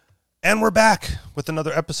And we're back with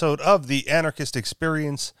another episode of the Anarchist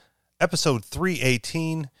Experience, episode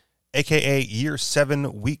 318, aka year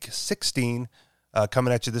 7, week 16,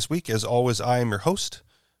 coming at you this week. As always, I am your host,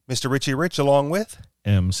 Mr. Richie Rich, along with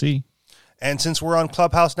MC. And since we're on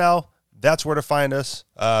Clubhouse now, that's where to find us.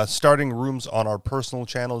 Starting rooms on our personal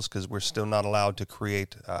channels because we're still not allowed to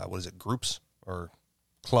create, groups or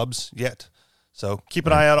clubs yet. So keep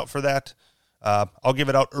an eye out for that. I'll give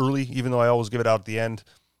it out early, even though I always give it out at the end.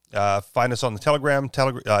 Find us on the Telegram,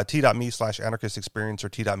 t.me/Anarchist Experience or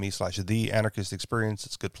t.me/The Anarchist Experience.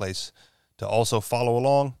 It's a good place to also follow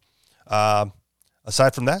along.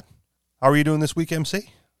 Aside from that, how are you doing this week,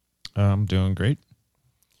 MC? I'm doing great.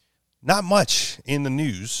 Not much in the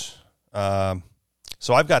news. So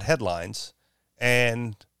I've got headlines,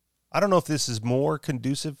 and I don't know if this is more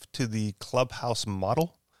conducive to the Clubhouse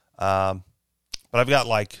model, but I've got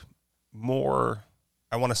like more,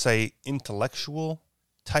 I want to say, intellectual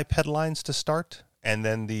type headlines to start, and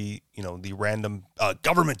then the random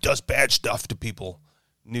government does bad stuff to people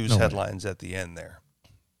news headlines at the end there.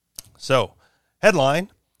 So,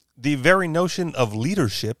 headline: the very notion of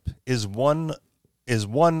leadership is one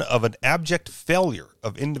of an abject failure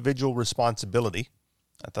of individual responsibility.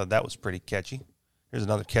 I thought that was pretty catchy. Here's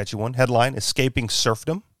another catchy one. Headline: escaping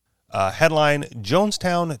serfdom. Headline: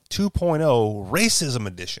 Jonestown 2.0 Racism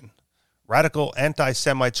Edition. Radical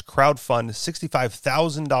anti-Semites crowdfund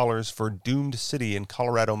 $65,000 for doomed city in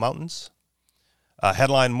Colorado mountains.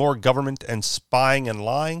 Headline: more government and spying and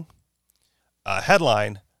lying.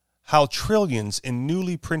 Headline: how trillions in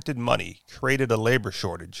newly printed money created a labor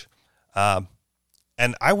shortage.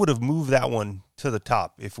 And I would have moved that one to the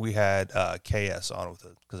top if we had KS on with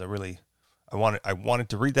it, because I wanted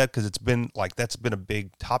to read that because that's been a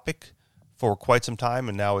big topic for quite some time,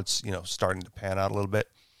 and now it's starting to pan out a little bit.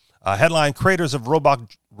 Headline: creators of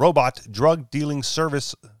robot drug dealing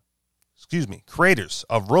service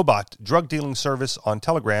on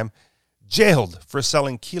Telegram jailed for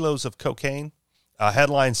selling kilos of cocaine.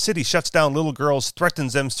 Headline: city shuts down little girls,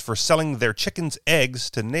 threatens them for selling their chickens'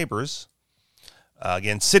 eggs to neighbors.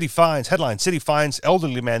 Again, city fines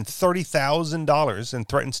elderly man $30,000 and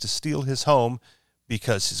threatens to steal his home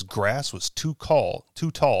because his grass was too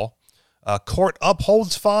tall. Court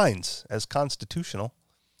upholds fines as constitutional.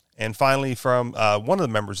 And finally, from one of the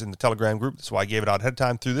members in the Telegram group, that's why I gave it out ahead of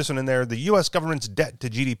time, threw this one in there: the U.S. government's debt to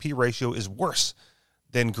GDP ratio is worse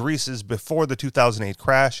than Greece's before the 2008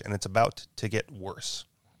 crash, and it's about to get worse.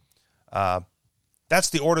 That's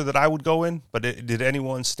the order that I would go in, but did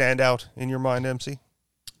anyone stand out in your mind, MC?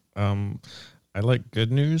 I like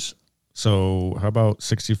good news. So how about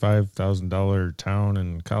 $65,000 town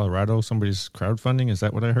in Colorado? Somebody's crowdfunding? Is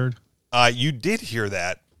that what I heard? You did hear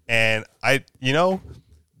that, and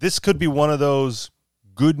this could be one of those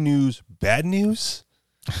good news, bad news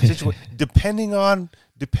situations, depending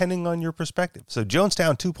on your perspective. So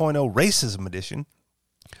Jonestown 2.0 Racism Edition,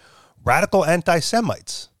 radical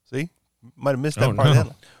anti-Semites. See? Might have missed that part of the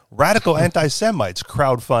headline. Radical anti-Semites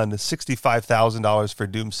crowdfund $65,000 for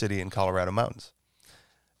doomed city in Colorado mountains.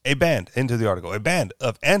 A band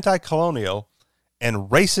of anti-colonial and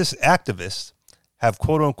racist activists have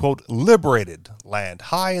quote-unquote liberated land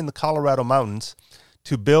high in the Colorado mountains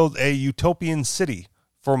to build a utopian city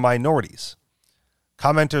for minorities.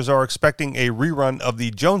 Commenters are expecting a rerun of the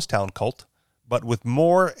Jonestown cult, but with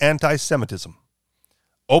more anti-Semitism.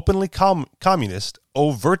 Openly communist,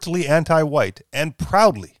 overtly anti-white, and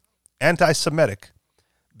proudly anti-Semitic,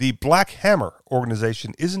 the Black Hammer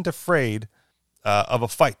organization isn't afraid of a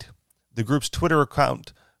fight. The group's Twitter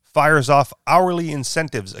account fires off hourly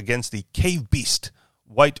incentives against the cave beast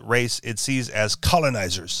white race it sees as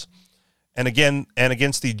colonizers. And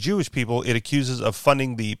against the Jewish people it accuses of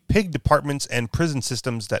funding the pig departments and prison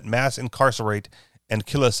systems that mass incarcerate and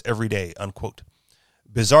kill us every day, unquote.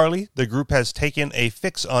 Bizarrely, the group has taken a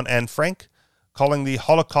fix on Anne Frank, calling the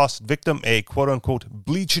Holocaust victim a quote-unquote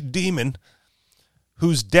bleach demon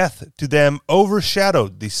whose death to them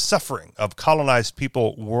overshadowed the suffering of colonized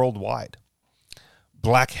people worldwide.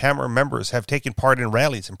 Black Hammer members have taken part in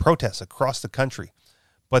rallies and protests across the country,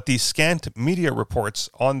 but the scant media reports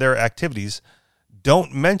on their activities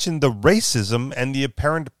don't mention the racism and the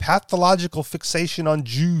apparent pathological fixation on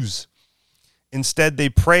Jews. Instead, they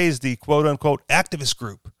praise the quote-unquote activist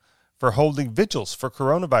group for holding vigils for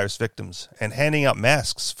coronavirus victims and handing out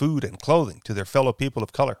masks, food, and clothing to their fellow people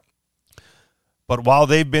of color. But while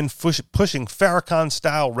they've been pushing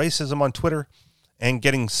Farrakhan-style racism on Twitter and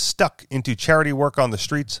getting stuck into charity work on the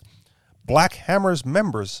streets, Black Hammer's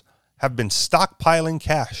members have been stockpiling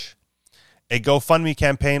cash. A GoFundMe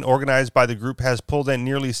campaign organized by the group has pulled in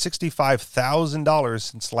nearly $65,000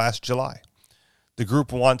 since last July. The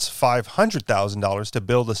group wants $500,000 to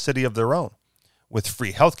build a city of their own, with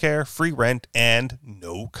free healthcare, free rent, and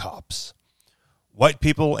no cops. White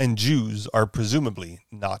people and Jews are presumably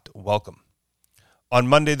not welcome. On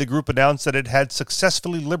Monday, the group announced that it had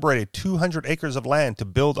successfully liberated 200 acres of land to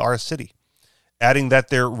build our city, adding that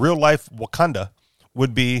their real-life Wakanda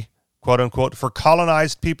would be, quote-unquote, for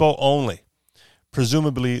colonized people only.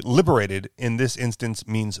 Presumably liberated in this instance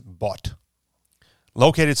means bought.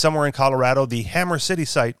 Located somewhere in Colorado, the Hammer City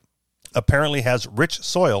site apparently has rich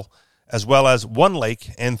soil as well as one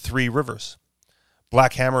lake and 3 rivers.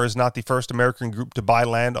 Black Hammer is not the first American group to buy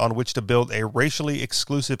land on which to build a racially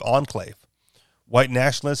exclusive enclave. White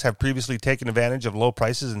nationalists have previously taken advantage of low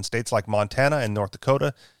prices in states like Montana and North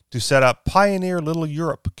Dakota to set up pioneer Little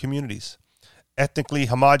Europe communities, ethnically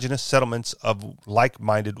homogenous settlements of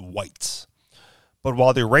like-minded whites. But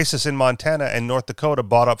while the racists in Montana and North Dakota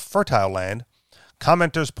bought up fertile land,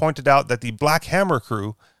 commenters pointed out that the Black Hammer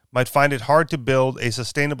crew might find it hard to build a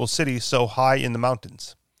sustainable city so high in the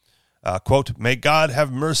mountains. Quote, "May God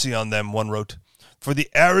have mercy on them," one wrote, "for the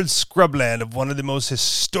arid scrubland of one of the most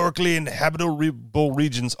historically inhabitable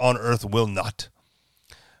regions on Earth will not."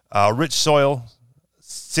 Rich soil.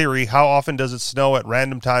 Siri, how often does it snow at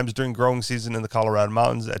random times during growing season in the Colorado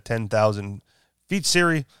mountains at 10,000 feet?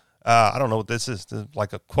 Siri, I don't know what this is. This is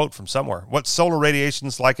like a quote from somewhere. What solar radiation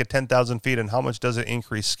is like at 10,000 feet, and how much does it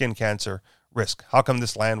increase skin cancer risk? How come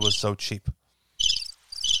this land was so cheap?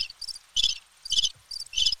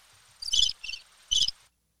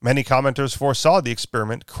 Many commenters foresaw the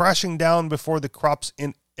experiment crashing down before the crop's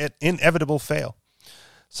inevitable fail.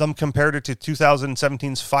 Some compared it to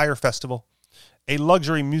 2017's Fire Festival, a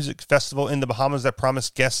luxury music festival in the Bahamas that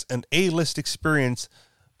promised guests an A-list experience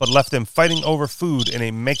but left them fighting over food in a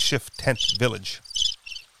makeshift tent village.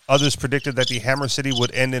 Others predicted that the Hammer City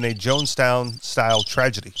would end in a Jonestown-style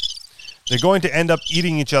tragedy. "They're going to end up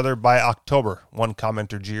eating each other by October," one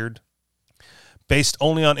commenter jeered. Based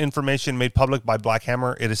only on information made public by Black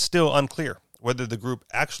Hammer, it is still unclear whether the group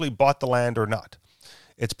actually bought the land or not.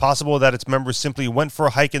 It's possible that its members simply went for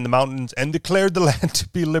a hike in the mountains and declared the land to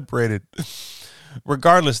be liberated.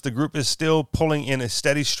 Regardless, the group is still pulling in a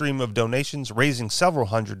steady stream of donations, raising several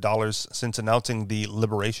 $100s since announcing the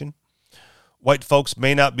liberation. White folks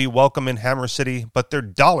may not be welcome in Hammer City, but their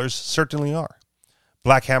dollars certainly are.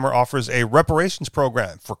 Black Hammer offers a reparations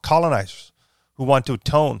program for colonizers who want to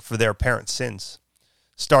atone for their parents' sins.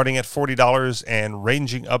 Starting at $40 and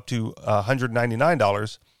ranging up to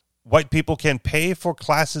 $199, white people can pay for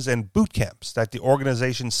classes and boot camps that the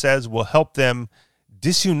organization says will help them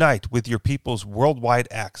disunite with your people's worldwide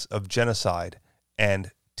acts of genocide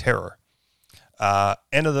and terror.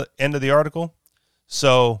 End of the article.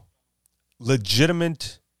 So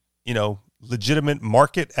legitimate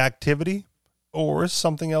market activity, or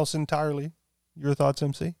something else entirely. Your thoughts,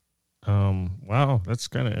 MC? Wow, that's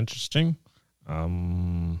kind of interesting.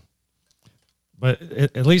 But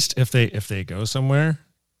at least if they go somewhere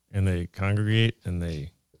and they congregate and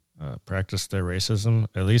they practice their racism,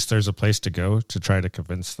 at least there's a place to go to try to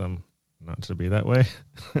convince them not to be that way.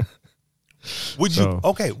 Would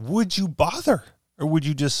you bother, or would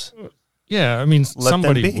you just? Yeah, I mean,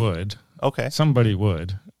 somebody would. Okay, somebody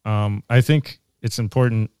would. I think it's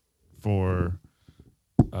important for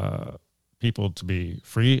people to be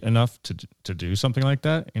free enough to do something like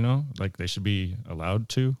that. You know, like they should be allowed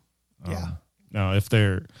to. Yeah. Now, if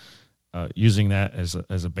they're using that as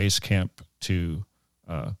a base camp to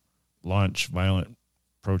launch violent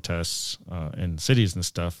protests in cities and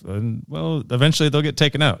stuff, and well, eventually they'll get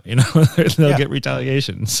taken out. You know, they'll get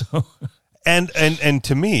retaliation. So, and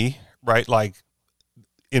to me, right, like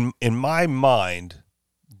in my mind,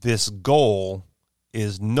 this goal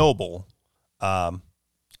is noble,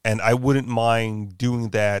 and I wouldn't mind doing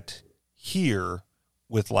that here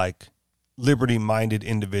with like liberty-minded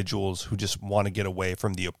individuals who just want to get away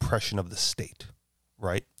from the oppression of the state,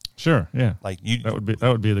 right? Sure, yeah. Like that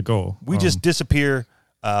would be the goal. We just disappear,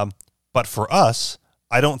 but for us,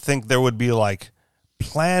 I don't think there would be like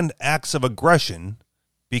planned acts of aggression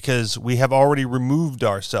because we have already removed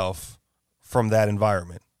ourselves from that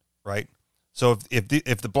environment, right? So if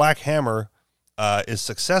the Black Hammer is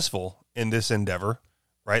successful in this endeavor,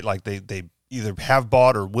 right? Like they either have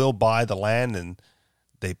bought or will buy the land and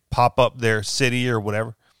they pop up their city or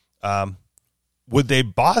whatever, would they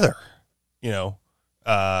bother,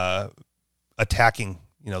 attacking,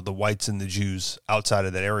 the whites and the Jews outside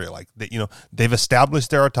of that area? Like, they've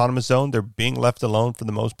established their autonomous zone. They're being left alone for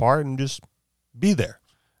the most part and just be there,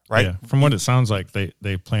 right? Yeah. From what it sounds like,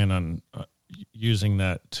 they plan on using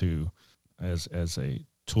that as a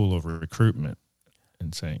tool of recruitment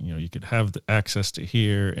and saying, you could have the access to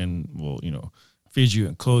here and we'll, feed you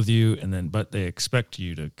and clothe you, but they expect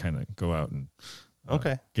you to kind of go out and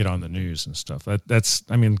get on the news and stuff.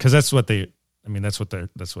 Because that's what they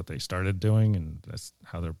started doing, and that's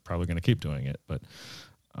how they're probably going to keep doing it. But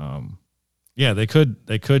they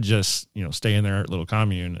could just stay in their little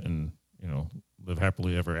commune and live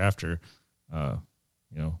happily ever after,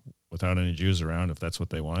 without any Jews around if that's what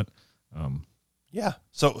they want. But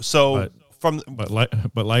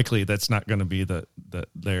likely that's not going to be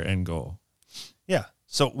their end goal. Yeah.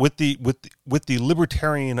 So with the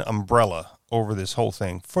libertarian umbrella over this whole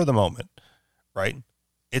thing for the moment, right?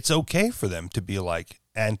 It's okay for them to be like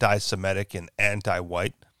anti-Semitic and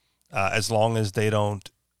anti-white, as long as they don't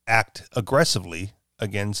act aggressively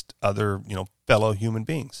against other, fellow human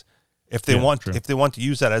beings. If they want to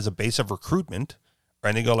use that as a base of recruitment,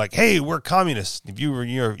 right? They go like, "Hey, we're communists. If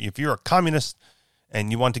you're a communist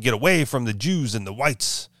and you want to get away from the Jews and the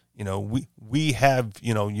whites, we have,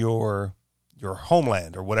 your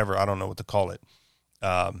homeland," or whatever. I don't know what to call it.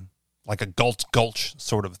 Like a gulch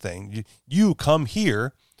sort of thing. You come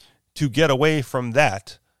here to get away from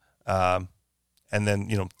that. And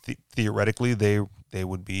then, theoretically they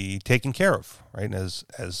would be taken care of, right? As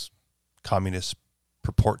communists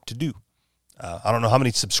purport to do. I don't know how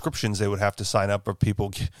many subscriptions they would have to sign up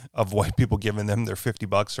of white people giving them their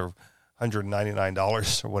 $50 or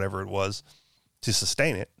 $199 or whatever it was to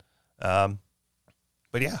sustain it. But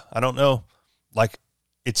yeah, I don't know. Like,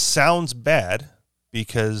 it sounds bad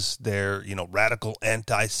because they're, radical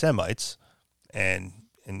anti-Semites and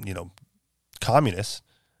communists.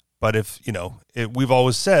 But we've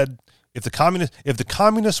always said, if the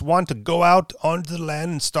communists want to go out onto the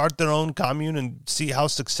land and start their own commune and see how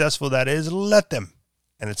successful that is, let them.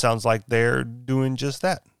 And it sounds like they're doing just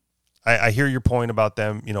that. I hear your point about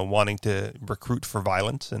them, wanting to recruit for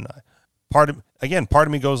violence. And part of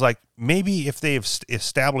me goes like, maybe if they've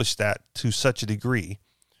established that to such a degree,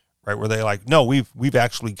 right, where they're like, no, we've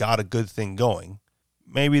actually got a good thing going,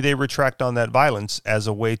 maybe they retract on that violence as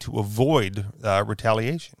a way to avoid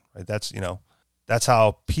retaliation, right? That's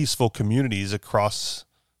how peaceful communities across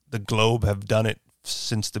the globe have done it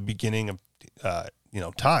since the beginning of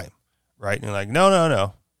time, right? And they're like,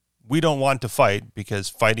 no, we don't want to fight because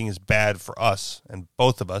fighting is bad for us and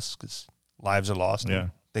both of us, because lives are lost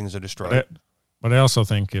and things are destroyed. But I also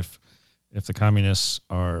think if the communists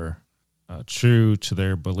are true to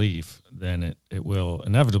their belief, then it will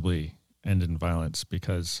inevitably end in violence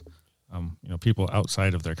because people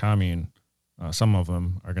outside of their commune, some of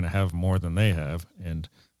them are going to have more than they have, and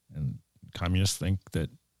communists think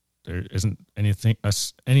that there isn't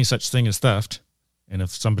any such thing as theft, and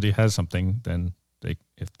if somebody has something, then they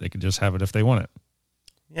could just have it if they want it.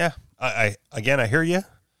 Yeah, I hear you.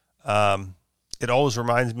 It always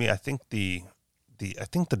reminds me. I think the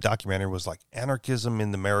documentary was like Anarchism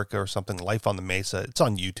in America or something. Life on the Mesa. It's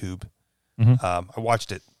on YouTube. Mm-hmm. I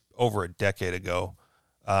watched it over a decade ago.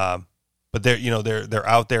 But they're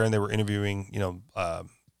out there and they were interviewing,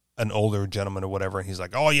 an older gentleman or whatever. And he's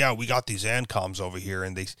like, "Oh yeah, we got these ANCOMs over here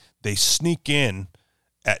and they sneak in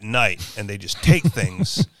at night and they just take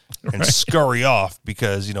things and scurry off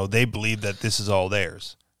because, they believe that this is all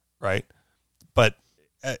theirs." Right. But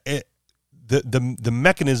the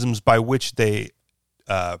mechanisms by which they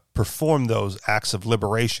perform those acts of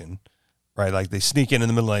liberation, right? Like they sneak in the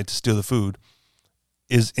middle of the night to steal the food,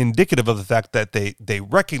 is indicative of the fact that they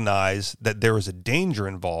recognize that there is a danger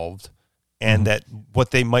involved and that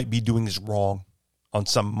what they might be doing is wrong on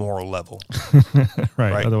some moral level.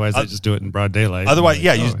 Right. Otherwise, they just do it in broad daylight. Otherwise,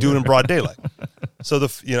 you just do it in broad daylight. So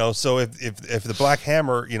so if the Black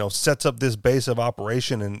Hammer, sets up this base of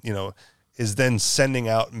operation and, is then sending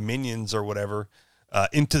out minions or whatever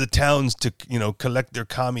into the towns to, collect their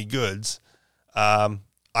commie goods,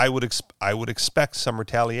 I would expect some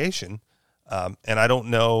retaliation. And I don't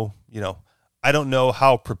know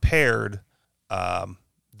how prepared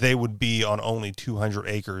they would be on only 200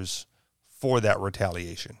 acres for that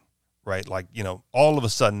retaliation, right? Like, all of a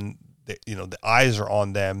sudden, the eyes are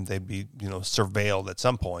on them. They'd be, surveilled at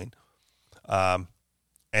some point. And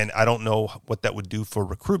I don't know what that would do for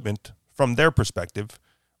recruitment from their perspective,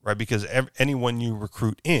 right? Because anyone you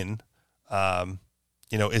recruit in,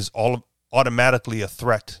 is automatically a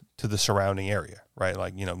threat to the surrounding area, right?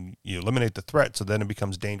 Like, you eliminate the threat, so then it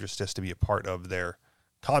becomes dangerous just to be a part of their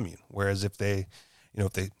commune. Whereas if they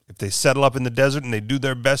settle up in the desert and they do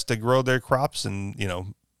their best to grow their crops and,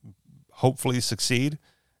 hopefully succeed,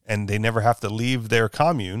 and they never have to leave their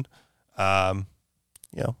commune, more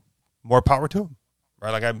power to them,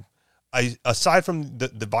 right? Like I aside from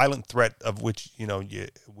the violent threat of which,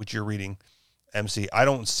 which you're reading, MC, I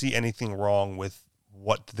don't see anything wrong with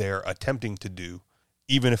what they're attempting to do,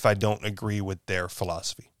 even if I don't agree with their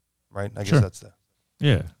philosophy, right? I guess Sure. that's the...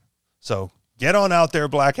 Yeah. So get on out there,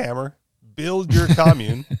 Black Hammer. Build your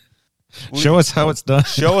commune. Show us how it's done.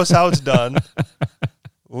 Show us how it's done.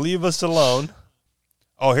 Leave us alone.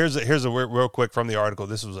 Oh, here's a real quick from the article.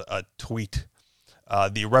 This was a tweet.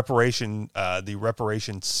 The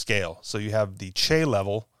reparation scale. So you have the Che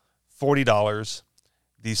level, $40,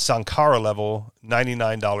 the Sankara level,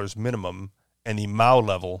 $99 minimum, and the Mao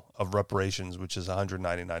level of reparations, which is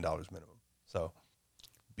 $199 minimum. So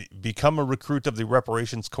become a recruit of the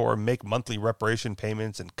Reparations Corps, make monthly reparation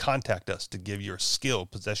payments, and contact us to give your skill,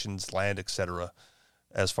 possessions, land, etc.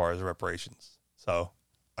 as far as reparations. So,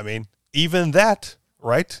 I mean, even that,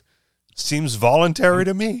 right, seems voluntary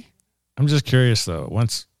to me. I'm just curious though.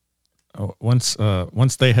 Once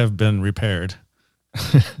they have been repaired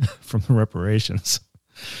from the reparations,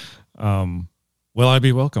 will I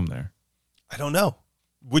be welcome there? I don't know.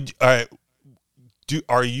 Would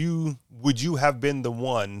you have been the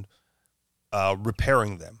one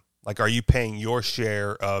repairing them? Like, are you paying your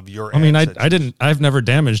share of your? I mean, I've never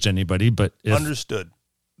damaged anybody, but understood.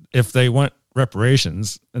 If they want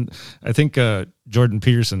reparations, and I think Jordan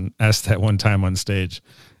Peterson asked that one time on stage.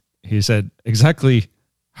 He said, exactly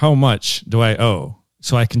how much do I owe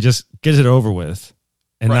so I can just get it over with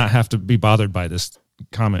and not have to be bothered by this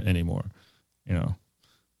comment anymore, you know?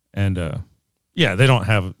 And yeah, they don't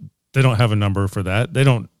have a number for that. They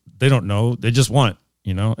don't know. They just want,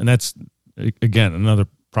 you know, and that's, again, another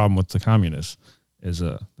problem with the communists is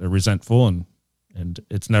they're resentful and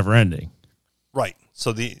it's never ending. Right.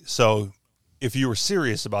 So if you were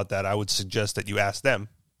serious about that, I would suggest that you ask them,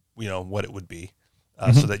 you know, what it would be.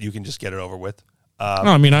 So that you can just get it over with. No,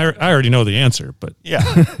 I mean, I already know the answer, but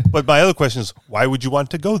yeah. But my other question is, why would you want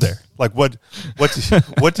to go there? Like, what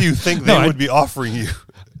do you think they would be offering you?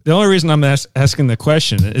 The only reason I'm asking the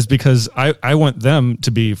question is because I want them to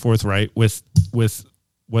be forthright with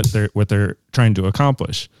what they're trying to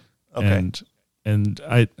accomplish, okay. and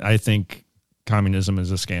I think communism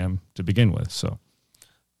is a scam to begin with. So,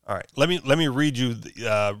 all right, let me read you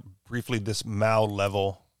briefly this Mao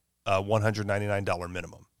level. $199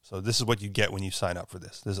 minimum. So this is what you get when you sign up for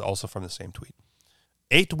this. This is also from the same tweet.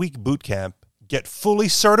 8-week boot camp. Get fully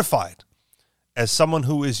certified as someone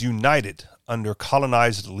who is united under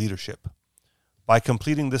colonized leadership. By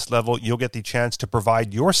completing this level, you'll get the chance to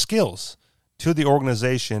provide your skills to the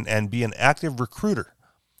organization and be an active recruiter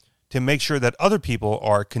to make sure that other people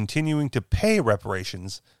are continuing to pay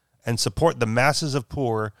reparations and support the masses of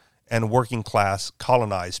poor and working class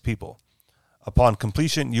colonized people. Upon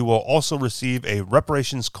completion, you will also receive a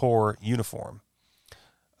Reparations Corps uniform.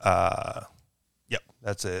 Yep,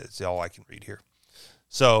 that's it. It's all I can read here.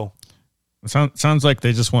 So, it sounds like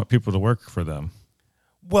they just want people to work for them.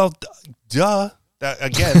 Well, duh. That,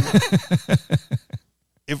 again,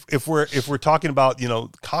 if we're talking about, you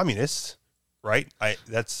know, communists, right?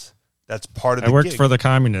 That's part of the I worked gig. for the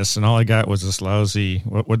communists, and all I got was this lousy.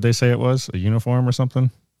 What would they say it was? A uniform or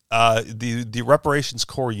something? The Reparations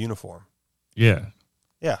Corps uniform. Yeah.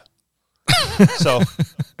 Yeah. So,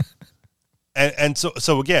 and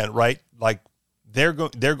so again, right? Like they're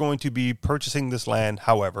going to be purchasing this land.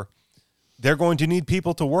 However, they're going to need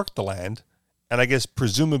people to work the land. And I guess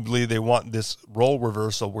presumably they want this role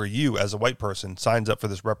reversal where you, as a white person, signs up for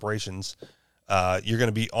this reparations. You're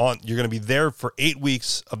going to be there for 8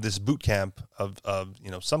 weeks of this boot camp of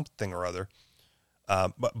you know, something or other.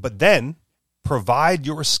 But then provide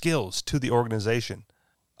your skills to the organization.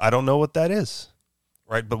 I don't know what that is,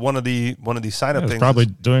 right? But one of the sign up things probably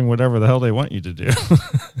doing whatever the hell they want you to do.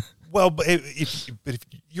 Well, but if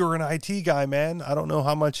you're an IT guy, man, I don't know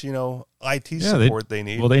how much, you know, IT support they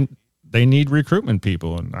need. Well, they need recruitment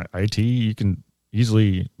people, and IT, you can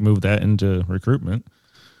easily move that into recruitment.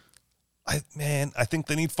 I think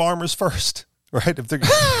they need farmers first, right? If they're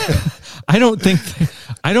I don't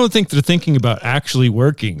think they're thinking about actually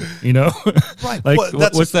working, you know? Right. Like, well,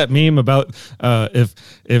 what's that meme about? If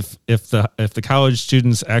the college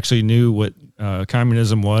students actually knew what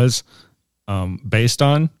communism was based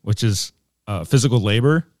on, which is physical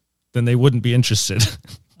labor, then they wouldn't be interested.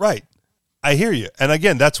 Right. I hear you. And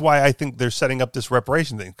again, that's why I think they're setting up this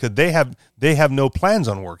reparation thing, because they have no plans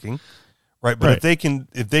on working, right? But right.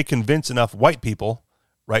 if they convince enough white people,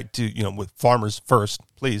 right, to, you know, with farmers first,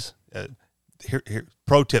 please. Here,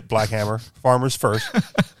 pro tip, Black Hammer, farmers first.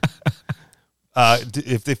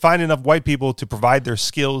 If they find enough white people to provide their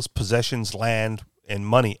skills, possessions, land, and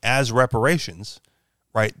money as reparations,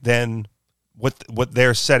 right, then what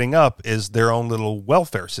they're setting up is their own little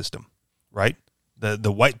welfare system, right?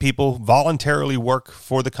 The white people voluntarily work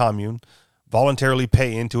for the commune, voluntarily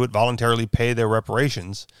pay into it, voluntarily pay their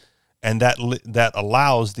reparations, and that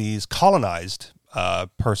allows these colonized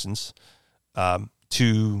persons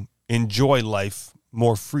to enjoy life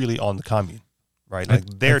more freely on the commune, right? Like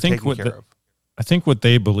they're taken care of. I think what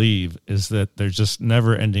they believe is that there's just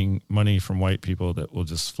never-ending money from white people that will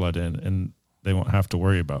just flood in, and they won't have to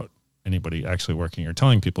worry about anybody actually working or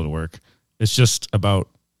telling people to work. It's just about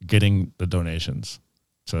getting the donations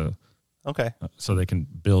so they can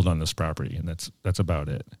build on this property, and that's about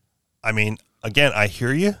it. I mean, again, I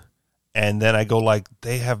hear you, and then I go like,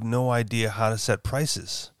 they have no idea how to set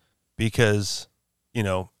prices because,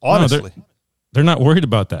 honestly. No, they're not worried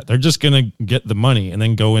about that. They're just going to get the money and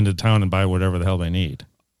then go into town and buy whatever the hell they need.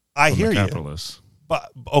 I hear you. But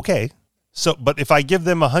okay. So, but if I give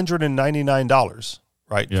them $199,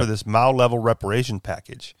 right, for this Mao level reparation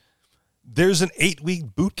package, there's an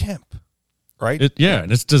 8-week boot camp, right?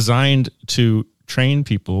 And it's designed to train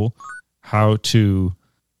people how to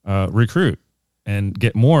recruit and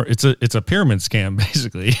get more. It's a pyramid scam,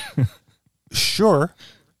 basically. Sure.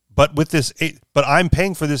 But with this but I'm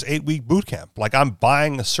paying for this 8-week boot camp. Like I'm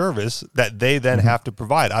buying a service that they then have to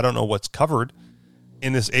provide. I don't know what's covered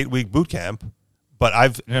in this 8-week boot camp, but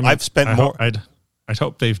I've spent more. I'd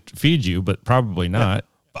hope they feed you, but probably not.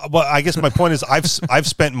 Yeah. Well, I guess my point is I've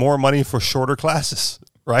spent more money for shorter classes,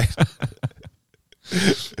 right?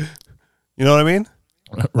 You know what I mean?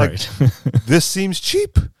 Right. This seems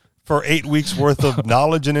cheap for 8 weeks worth of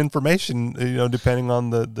knowledge and information, depending on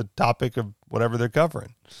the topic of whatever they're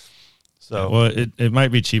covering. So, well, it might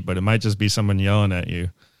be cheap, but it might just be someone yelling at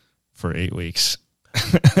you for 8 weeks,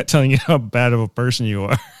 telling you how bad of a person you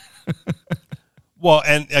are. Well,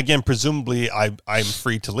 and again, presumably I'm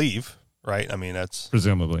free to leave, right? I mean, that's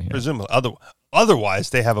presumably.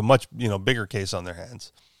 Otherwise, they have a much bigger case on their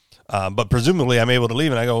hands. But presumably, I'm able to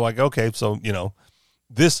leave, and I go like, okay, so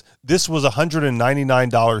this was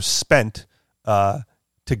 $199 spent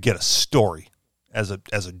to get a story as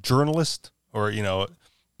a journalist or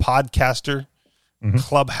podcaster,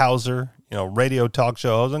 clubhouser, radio talk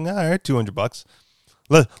show. I was like, all right, $200.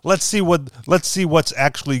 Let's see what's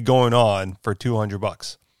actually going on for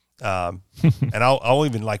 $200. And I'll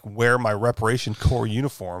even like wear my Reparation Corps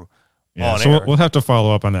uniform on air. We'll have to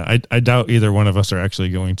follow up on that. I doubt either one of us are actually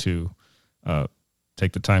going to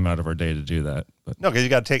take the time out of our day to do that. But no, because you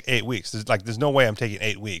got to take 8 weeks. There's no way I'm taking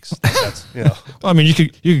 8 weeks. That's Well, I mean, you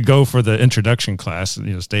could go for the introduction class,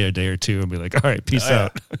 stay a day or two, and be like, all right, peace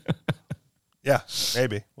out. Yeah,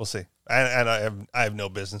 maybe we'll see. And I have no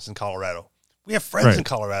business in Colorado. We have friends in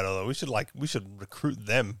Colorado though. We should recruit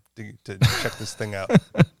them to check this thing out.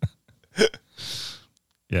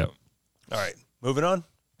 Yeah. All right, moving on.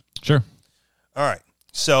 Sure. All right.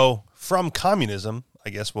 So from communism, I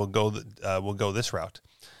guess we'll go this route.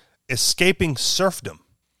 Escaping serfdom.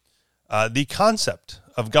 The concept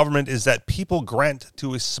of government is that people grant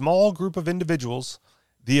to a small group of individuals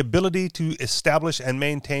the ability to establish and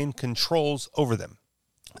maintain controls over them.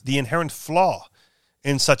 The inherent flaw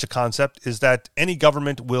in such a concept is that any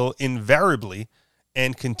government will invariably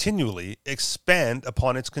and continually expand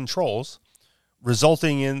upon its controls,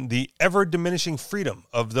 resulting in the ever-diminishing freedom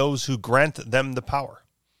of those who grant them the power.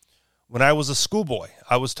 When I was a schoolboy,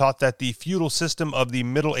 I was taught that the feudal system of the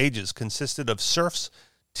Middle Ages consisted of serfs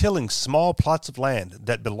tilling small plots of land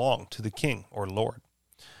that belonged to the king or lord.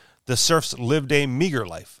 The serfs lived a meager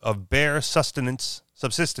life of bare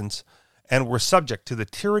subsistence and were subject to the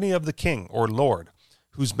tyranny of the king or lord,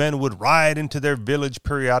 whose men would ride into their village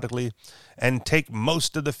periodically and take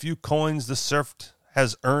most of the few coins the serf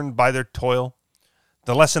has earned by their toil.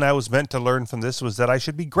 The lesson I was meant to learn from this was that I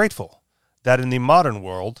should be grateful that in the modern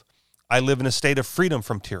world I live in a state of freedom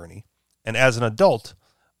from tyranny, and as an adult,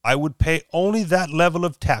 I would pay only that level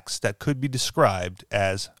of tax that could be described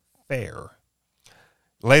as fair.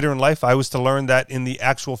 Later in life, I was to learn that in the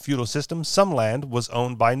actual feudal system, some land was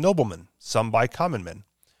owned by noblemen, some by common men.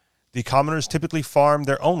 The commoners typically farmed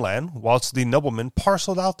their own land, whilst the noblemen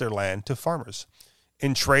parceled out their land to farmers,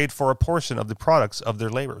 in trade for a portion of the products of their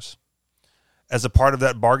labors. As a part of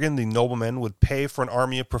that bargain, the noblemen would pay for an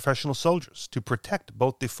army of professional soldiers to protect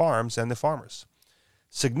both the farms and the farmers.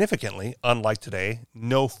 Significantly, unlike today,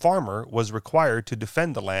 no farmer was required to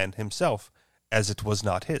defend the land himself, as it was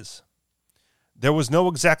not his. There was no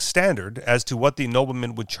exact standard as to what the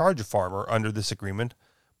nobleman would charge a farmer under this agreement,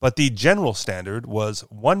 but the general standard was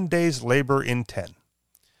 1 day's labor in 10.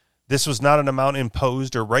 This was not an amount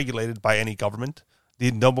imposed or regulated by any government. The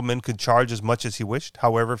nobleman could charge as much as he wished.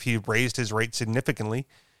 However, if he raised his rate significantly,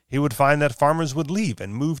 he would find that farmers would leave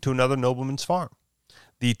and move to another nobleman's farm.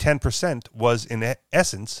 The 10% was, in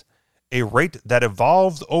essence, a rate that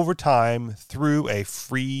evolved over time through a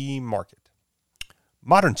free market.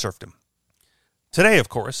 Modern serfdom. Today, of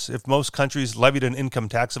course, if most countries levied an income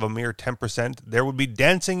tax of a mere 10%, there would be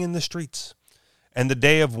dancing in the streets, and the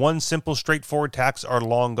day of one simple, straightforward tax are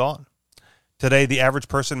long gone. Today, the average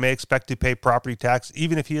person may expect to pay property tax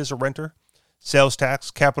even if he is a renter, sales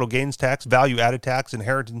tax, capital gains tax, value-added tax,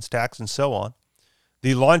 inheritance tax, and so on.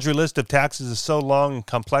 The laundry list of taxes is so long and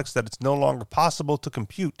complex that it's no longer possible to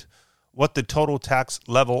compute what the total tax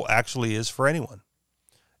level actually is for anyone.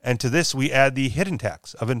 And to this, we add the hidden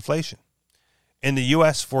tax of inflation. In the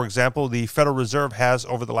U.S., for example, the Federal Reserve has,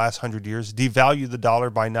 over the last 100 years, devalued the dollar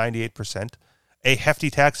by 98%, a hefty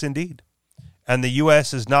tax indeed. And the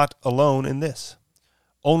U.S. is not alone in this.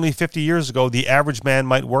 Only 50 years ago, the average man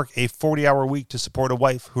might work a 40-hour week to support a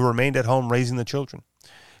wife who remained at home raising the children.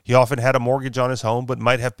 He often had a mortgage on his home, but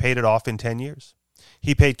might have paid it off in 10 years.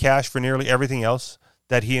 He paid cash for nearly everything else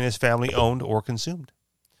that he and his family owned or consumed.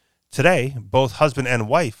 Today, both husband and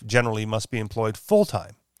wife generally must be employed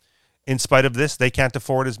full-time. In spite of this, they can't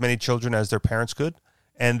afford as many children as their parents could,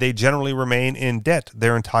 and they generally remain in debt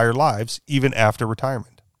their entire lives, even after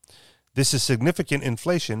retirement. This is significant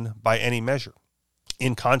inflation by any measure.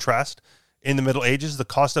 In contrast, in the Middle Ages, the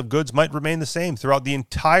cost of goods might remain the same throughout the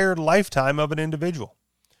entire lifetime of an individual.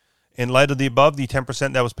 In light of the above, the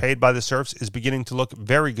 10% that was paid by the serfs is beginning to look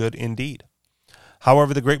very good indeed.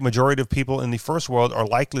 However, the great majority of people in the first world are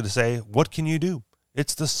likely to say, "What can you do?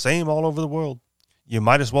 It's the same all over the world. You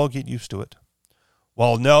might as well get used to it."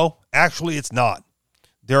 Well, no, actually it's not.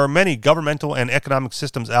 There are many governmental and economic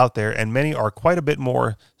systems out there, and many are quite a bit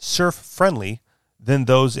more serf-friendly than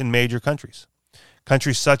those in major countries.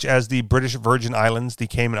 Countries such as the British Virgin Islands, the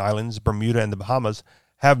Cayman Islands, Bermuda, and the Bahamas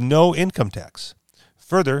have no income tax.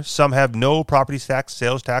 Further, some have no property tax,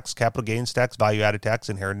 sales tax, capital gains tax, value-added tax,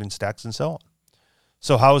 inheritance tax, and so on.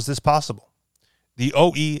 So how is this possible? The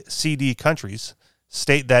OECD countries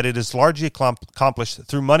state that it is largely accomplished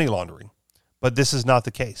through money laundering, but this is not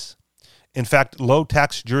the case. In fact,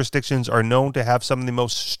 low-tax jurisdictions are known to have some of the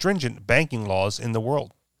most stringent banking laws in the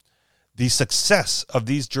world. The success of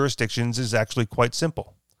these jurisdictions is actually quite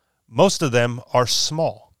simple. Most of them are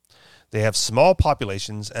small. They have small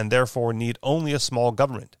populations and therefore need only a small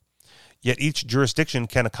government. Yet each jurisdiction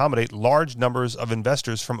can accommodate large numbers of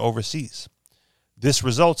investors from overseas. This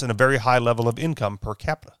results in a very high level of income per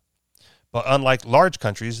capita. But unlike large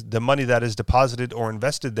countries, the money that is deposited or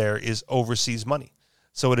invested there is overseas money,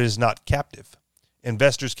 so it is not captive.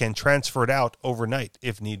 Investors can transfer it out overnight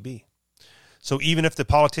if need be. So even if the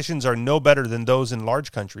politicians are no better than those in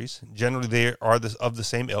large countries, generally they are of the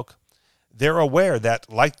same ilk, they're aware that,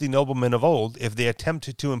 like the noblemen of old, if they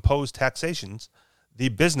attempt to impose taxations, the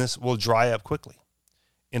business will dry up quickly.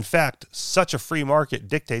 In fact, such a free market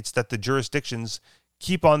dictates that the jurisdictions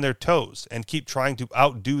keep on their toes and keep trying to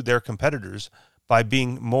outdo their competitors by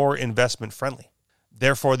being more investment friendly.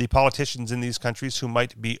 Therefore, the politicians in these countries who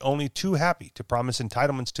might be only too happy to promise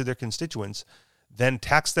entitlements to their constituents, then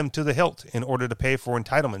tax them to the hilt in order to pay for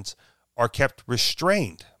entitlements, are kept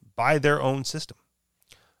restrained by their own system.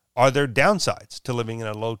 Are there downsides to living in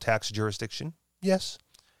a low-tax jurisdiction? Yes.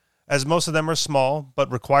 As most of them are small,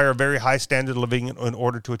 but require a very high standard of living in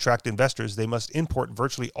order to attract investors, they must import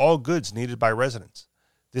virtually all goods needed by residents.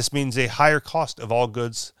 This means a higher cost of all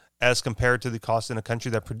goods as compared to the cost in a country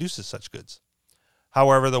that produces such goods.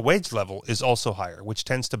 However, the wage level is also higher, which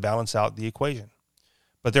tends to balance out the equation.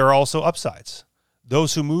 But there are also upsides.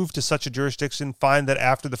 Those who move to such a jurisdiction find that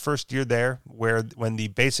after the first year there, when the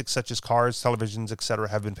basics such as cars, televisions, etc.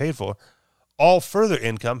 have been paid for, all further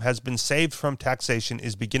income has been saved from taxation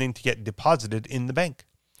is beginning to get deposited in the bank.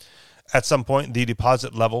 At some point, the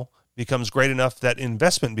deposit level becomes great enough that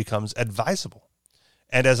investment becomes advisable.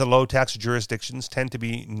 And as a low-tax jurisdictions tend to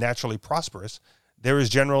be naturally prosperous, there is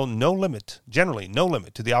generally no limit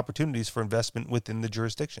to the opportunities for investment within the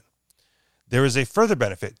jurisdiction. There is a further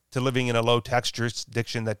benefit to living in a low-tax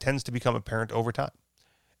jurisdiction that tends to become apparent over time.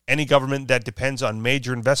 Any government that depends on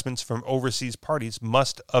major investments from overseas parties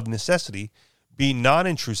must, of necessity, be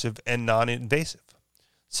non-intrusive and non-invasive.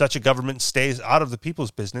 Such a government stays out of the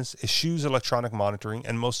people's business, eschews electronic monitoring,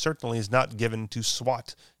 and most certainly is not given to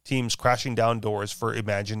SWAT teams crashing down doors for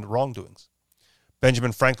imagined wrongdoings.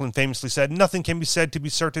 Benjamin Franklin famously said, "Nothing can be said to be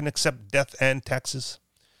certain except death and taxes."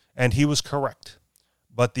 And he was correct.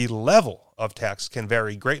 But the level of tax can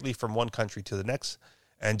vary greatly from one country to the next,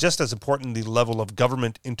 and just as important, the level of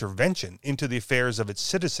government intervention into the affairs of its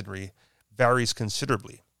citizenry varies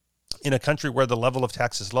considerably. In a country where the level of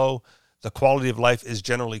tax is low, the quality of life is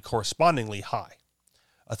generally correspondingly high.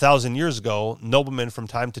 1,000 years ago, noblemen from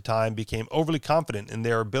time to time became overly confident in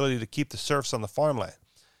their ability to keep the serfs on the farmland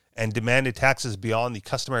and demanded taxes beyond the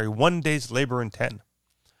customary 1 day's labor in 10.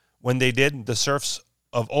 When they did, the serfs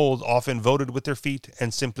of old often voted with their feet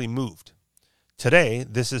and simply moved. Today,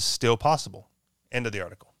 this is still possible. End of the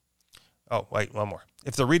article. Oh, wait, one more.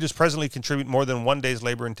 If the readers presently contribute more than one day's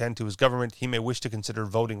labor and tend to his government, he may wish to consider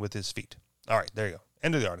voting with his feet. All right, there you go.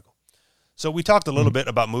 End of the article. So we talked a little bit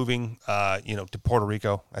about moving, to Puerto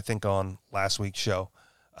Rico, I think on last week's show.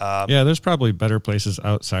 Yeah, there's probably better places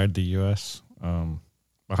outside the U.S.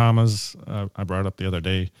 Bahamas, I brought up the other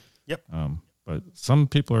day. Yep. But some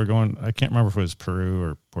people are going, I can't remember if it was Peru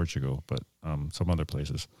or Portugal, but some other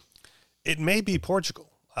places. It may be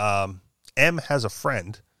Portugal. M has a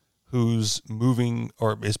friend who's moving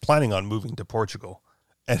or is planning on moving to Portugal.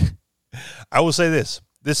 And I will say this.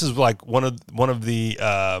 This is like one of the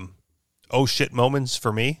oh shit moments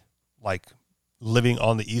for me, like living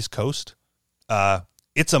on the East Coast.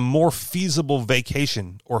 It's a more feasible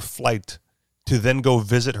vacation or flight to then go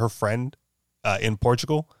visit her friend in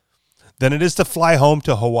Portugal than it is to fly home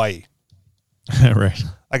to Hawaii. Right.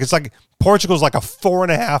 Like it's like Portugal's like a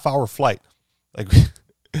 4.5 hour flight. Like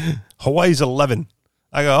Hawaii's 11.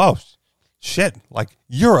 I go, oh shit! Like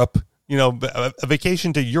Europe, a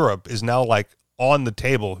vacation to Europe is now like on the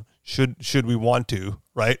table. Should we want to,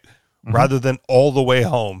 right? Mm-hmm. Rather than all the way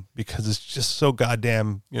home because it's just so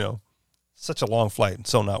goddamn, such a long flight and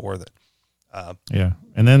so not worth it. Yeah,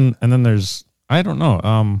 and then there's I don't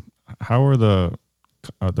know. How are the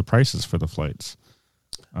prices for the flights?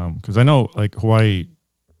 Because I know like Hawaii,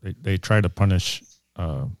 they try to punish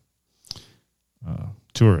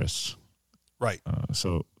tourists, right?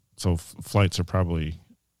 So flights are probably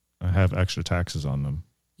have extra taxes on them.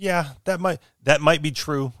 Yeah, that might be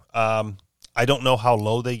true. I don't know how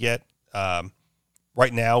low they get.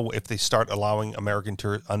 Right now, if they start allowing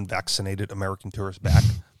unvaccinated American tourists back,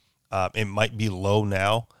 it might be low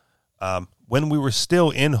now. When we were still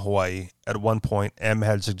in Hawaii, at one point, M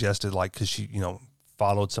had suggested, like, because she,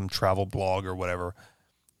 followed some travel blog or whatever,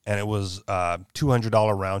 and it was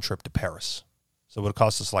 $200 round trip to Paris. So it would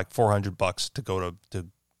cost us like $400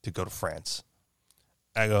 to go to France.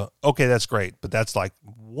 I go, okay, that's great, but that's like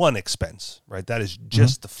one expense, right? That is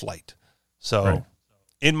just the flight. So right.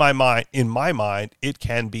 in my mind, it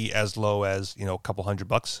can be as low as, a couple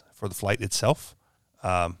 $100 for the flight itself.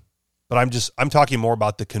 But I'm talking more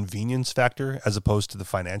about the convenience factor as opposed to the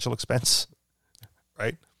financial expense,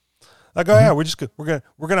 right? Like, oh yeah,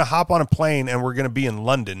 we're gonna hop on a plane and we're gonna be in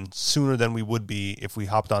London sooner than we would be if we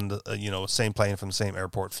hopped on the same plane from the same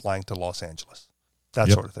airport flying to Los Angeles, that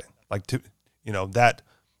sort of thing. Like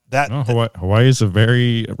Hawaii is a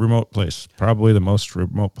very remote place, probably the most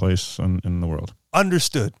remote place in the world.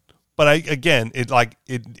 Understood, but it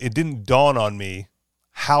didn't dawn on me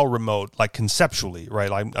how remote, like conceptually,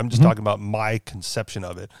 right? I'm just talking about my conception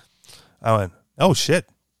of it. I went, oh shit,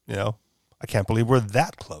 I can't believe we're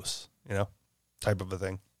that close, type of a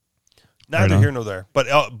thing. Neither here nor there, but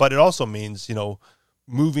it also means,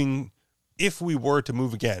 moving. If we were to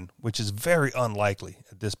move again, which is very unlikely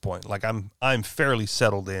at this point, like I'm fairly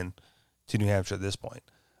settled in to New Hampshire at this point.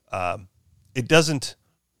 It doesn't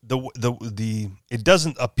it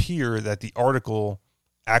doesn't appear that the article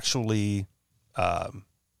actually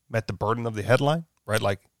met the burden of the headline, right?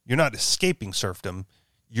 Like you're not escaping serfdom,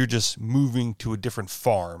 you're just moving to a different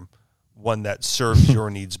farm, one that serves your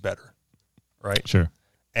needs better, right? Sure.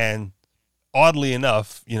 And oddly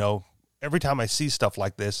enough, every time I see stuff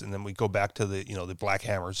like this, and then we go back to the the Black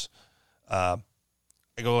Hammers, I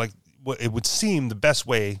go like, it would seem the best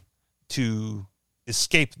way to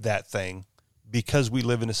escape that thing, because we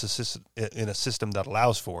live in a system that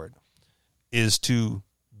allows for it, is to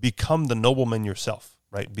become the nobleman yourself,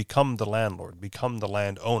 right? Become the landlord, become the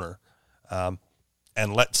landowner, and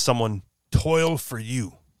let someone toil for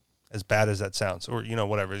you. As bad as that sounds, or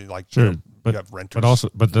whatever, like sure, you have renters.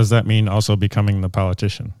 But does that mean also becoming the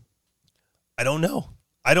politician? I don't know.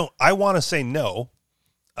 I want to say no,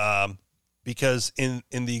 because in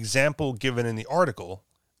the example given in the article,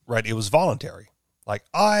 right, it was voluntary. Like,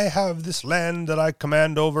 I have this land that I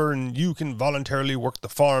command over, and you can voluntarily work the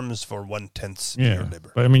farms for 1/10 of your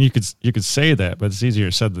labor. But I mean, you could say that, but it's easier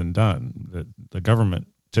said than done. The government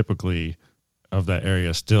typically of that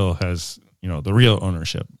area still has the real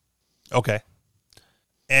ownership. Okay.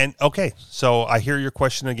 So I hear your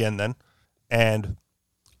question again then, and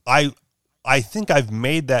I think I've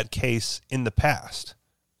made that case in the past,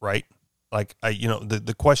 right? Like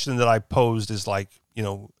the question that I posed is like,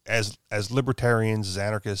 as libertarians, as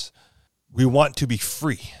anarchists, we want to be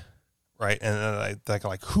free, right? And I think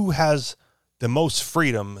like, who has the most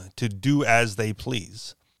freedom to do as they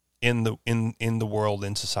please in the world,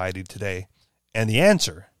 in society today? And the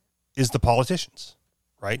answer is the politicians,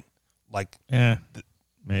 right? Like,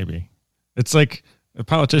 maybe it's like a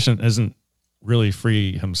politician isn't really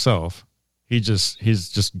free himself. He's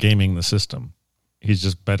just gaming the system. He's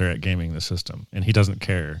just better at gaming the system, and he doesn't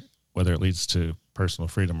care whether it leads to personal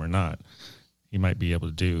freedom or not. He might be able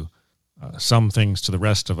to do some things to the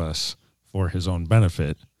rest of us for his own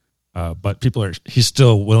benefit, but he's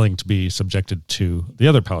still willing to be subjected to the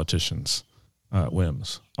other politicians'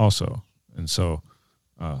 whims also. And so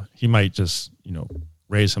he might just,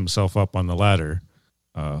 raise himself up on the ladder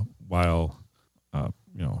while,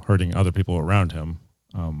 hurting other people around him.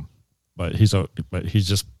 But he's okay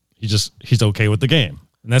with the game.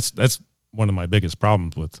 And that's one of my biggest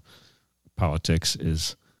problems with politics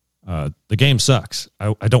is the game sucks.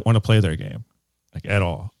 I don't want to play their game, like, at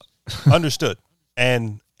all. Understood.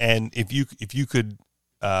 And if you could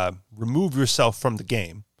remove yourself from the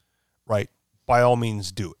game, right, by all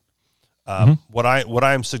means do it. What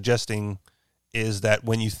I'm suggesting is that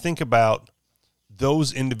when you think about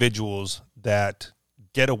those individuals that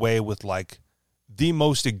get away with like the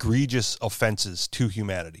most egregious offenses to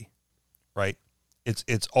humanity, right?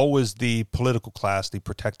 It's always the political class, the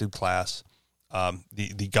protected class,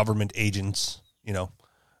 the government agents,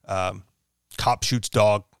 cop shoots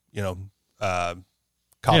dog, cop,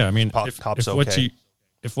 yeah, I mean, cops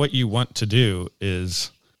if what you want to do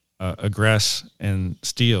is aggress and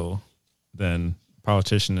steal, then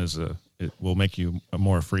politician it will make you a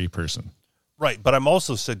more free person. Right, but I'm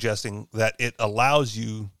also suggesting that it allows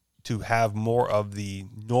you to have more of the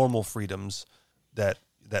normal freedoms that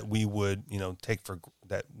we would,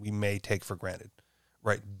 that we may take for granted,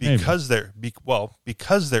 right? Because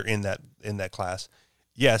because they're in that class.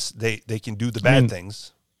 Yes, they can do the bad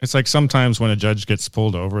things. It's like sometimes when a judge gets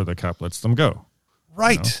pulled over, the cop lets them go.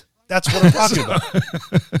 Right. That's what I'm talking about.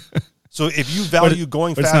 So if you value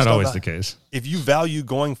going fast, it's not always the case. If you value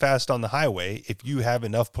going fast on the highway, if you have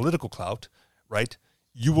enough political clout, right,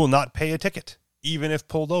 you will not pay a ticket, even if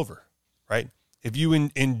pulled over, right? If you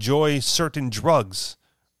enjoy certain drugs,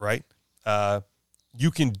 right,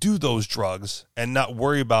 you can do those drugs and not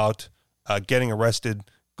worry about getting arrested,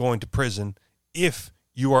 going to prison, if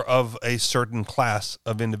you are of a certain class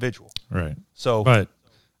of individual. Right. So, but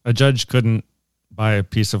a judge couldn't buy a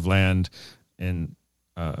piece of land and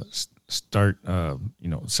start,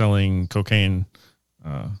 selling cocaine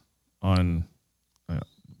on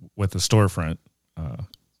with a storefront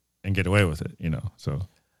and get away with it. So.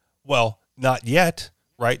 Well, not yet,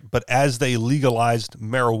 right? But as they legalized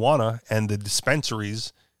marijuana and the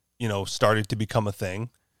dispensaries, started to become a thing,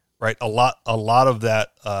 right? A lot of that.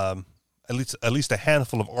 At least a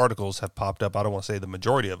handful of articles have popped up. I don't want to say the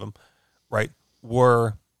majority of them, right?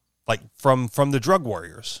 Were like from the drug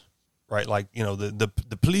warriors, right? Like,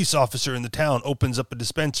 the police officer in the town opens up a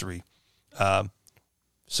dispensary.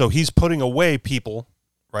 So he's putting away people,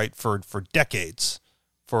 right, for decades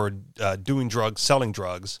for doing drugs, selling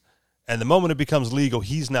drugs. And the moment it becomes legal,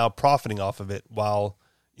 he's now profiting off of it while,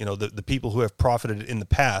 the people who have profited in the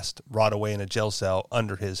past rot away in a jail cell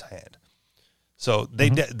under his hand. So they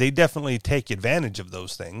definitely take advantage of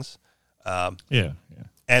those things. Yeah.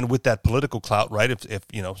 And with that political clout, right? If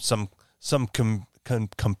some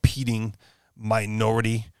competing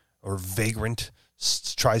minority or vagrant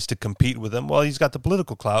tries to compete with him, well, he's got the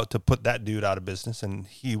political clout to put that dude out of business, and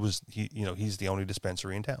he's the only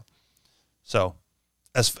dispensary in town. So,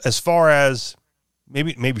 as far as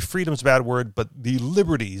maybe freedom's a bad word, but the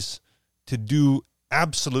liberties to do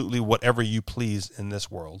absolutely whatever you please in this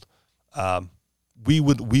world. We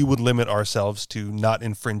would limit ourselves to not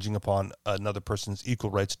infringing upon another person's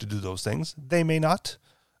equal rights to do those things. They may not,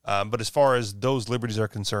 but as far as those liberties are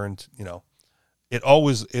concerned, it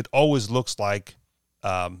always looks like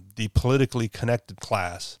the politically connected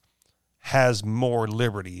class has more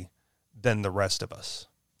liberty than the rest of us.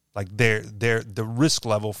 Like the risk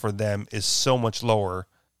level for them is so much lower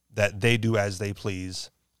that they do as they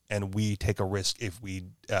please, and we take a risk if we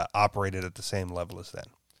operated at the same level as them.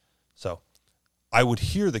 So. I would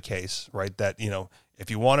hear the case, right, that,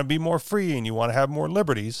 if you want to be more free and you want to have more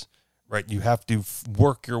liberties, right, you have to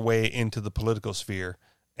work your way into the political sphere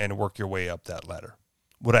and work your way up that ladder.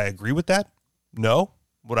 Would I agree with that? No.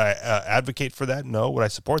 Would I advocate for that? No. Would I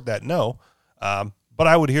support that? No. But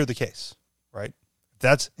I would hear the case, right?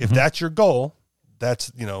 If that's your goal,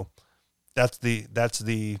 that's the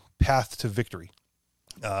path to victory.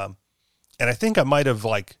 And I think I might have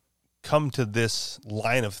come to this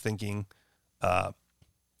line of thinking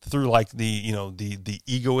through the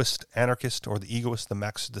egoist anarchist or the egoist, the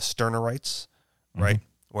Stirnerites, right?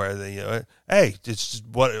 Where they, hey, it's just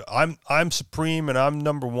what I'm supreme and I'm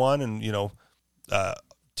number one, and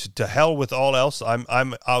to hell with all else.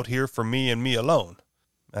 I'm out here for me and me alone,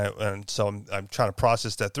 and so I'm trying to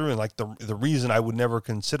process that through. And the reason I would never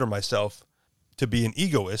consider myself to be an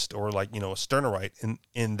egoist or like, a Sternerite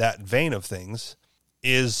in that vein of things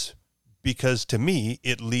is because to me,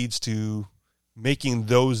 it leads to making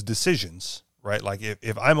those decisions, right? Like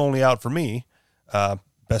if I'm only out for me,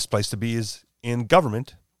 best place to be is in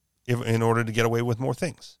government in order to get away with more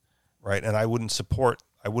things, right? And I wouldn't support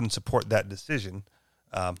that decision.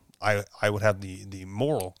 I would have the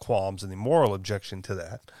moral qualms and the moral objection to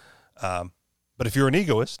that. But if you're an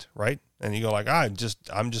egoist, right, and you go like, I'm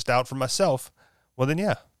just out for myself, well then,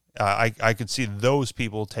 yeah, I could see those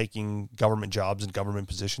people taking government jobs and government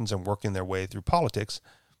positions and working their way through politics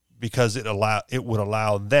because it would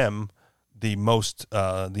allow them the most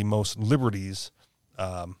liberties,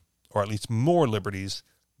 or at least more liberties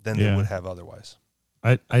than they would have otherwise.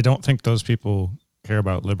 I don't think those people care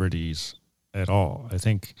about liberties at all. I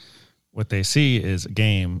think what they see is a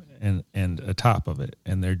game and a top of it,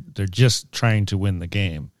 and they're just trying to win the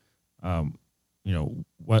game.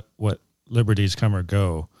 What liberties come or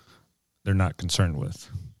go, they're not concerned with.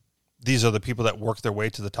 These are the people that work their way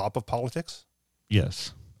to the top of politics?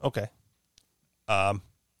 Yes. Okay.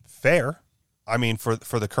 Fair. I mean, for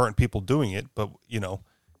the current people doing it, but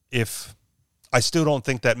if I still don't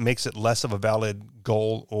think that makes it less of a valid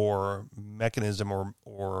goal or mechanism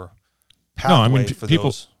or pathway for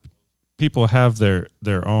those. People have their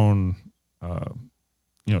own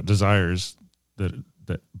desires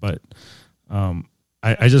but I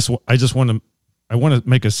want to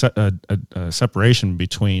make a separation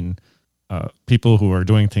between people who are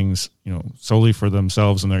doing things solely for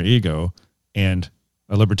themselves and their ego, and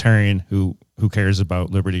a libertarian who cares about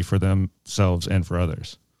liberty for themselves and for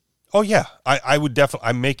others. Oh yeah, I would definitely.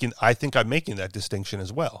 I think I'm making that distinction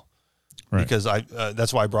as well, right? Because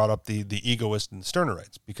that's why I brought up the egoist and the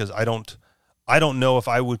Sternerites, because I don't know if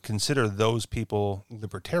I would consider those people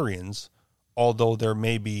libertarians, although there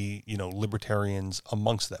may be libertarians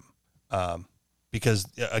amongst them. Because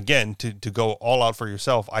again, to go all out for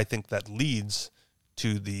yourself, I think that leads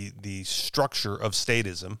to the structure of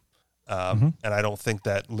statism, and I don't think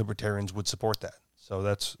that libertarians would support that. So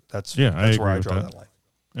that's where I draw that line.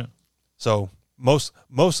 Yeah. So most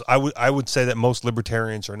I would say that most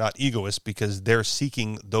libertarians are not egoists because they're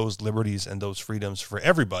seeking those liberties and those freedoms for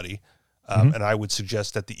everybody, and I would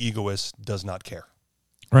suggest that the egoist does not care.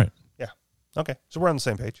 Right. Yeah. Okay. So we're on the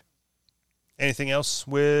same page. Anything else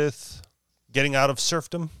with getting out of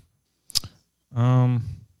serfdom? No,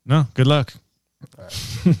 good luck. All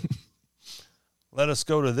right. Let us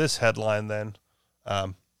go to this headline then.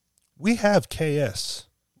 We have KS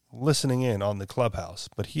listening in on the Clubhouse,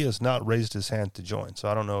 but he has not raised his hand to join. So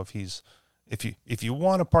I don't know if you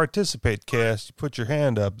want to participate, KS, you put your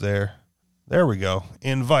hand up there. There we go.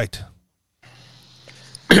 Invite.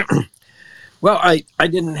 Well, I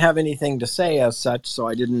didn't have anything to say as such, so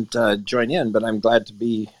I didn't join in, but I'm glad to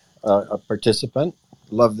be a participant.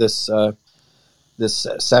 Love this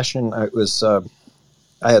session. I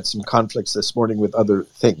had some conflicts this morning with other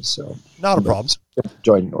things, so not a problem.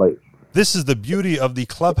 Join late. This is the beauty of the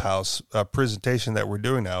Clubhouse presentation that we're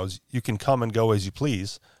doing now, is you can come and go as you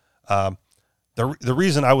please. The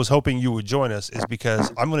reason I was hoping you would join us is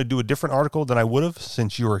because I'm going to do a different article than I would have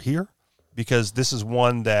since you are here, because this is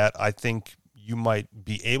one that I think you might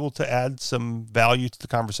be able to add some value to the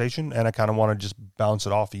conversation, and I kind of want to just bounce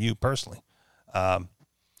it off of you personally.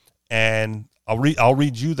 And I'll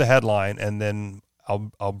read you the headline, and then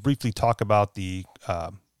I'll briefly talk about the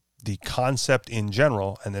concept in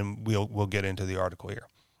general, and then we'll get into the article here.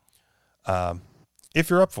 If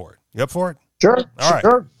you're up for it. You up for it? Sure. All right.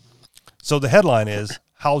 Sure. So the headline is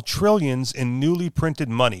How Trillions in Newly Printed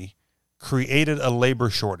Money Created a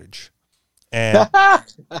Labor Shortage. And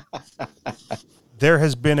there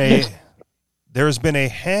has been a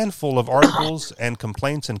handful of articles and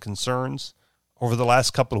complaints and concerns over the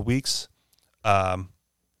last couple of weeks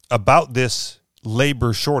about this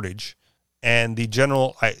labor shortage, and the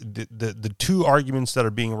general the two arguments that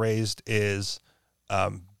are being raised is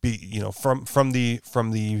from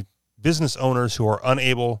the business owners who are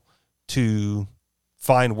unable to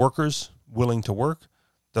find workers willing to work.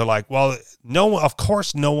 They're like, well, of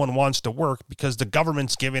course no one wants to work because the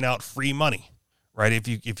government's giving out free money, right? If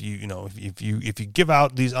you give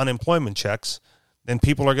out these unemployment checks, then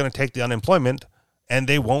people are going to take the unemployment and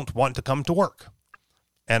they won't want to come to work.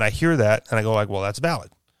 And I hear that and I go like, well, that's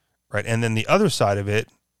valid, right? And then the other side of it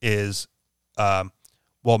is,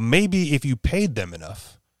 well, maybe if you paid them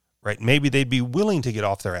enough, right? Maybe they'd be willing to get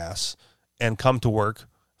off their ass and come to work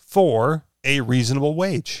for a reasonable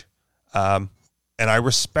wage. And I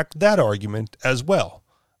respect that argument as well.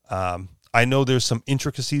 I know there's some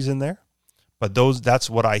intricacies in there, but that's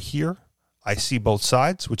what I hear. I see both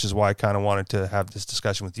sides, which is why I kind of wanted to have this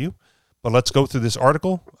discussion with you. But let's go through this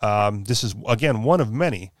article. This is, again, one of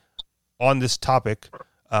many on this topic.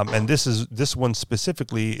 And this one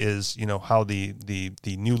specifically is, how the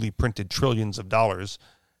newly printed trillions of dollars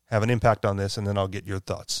have an impact on this, and then I'll get your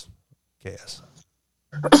thoughts. KS.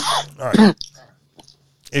 All right.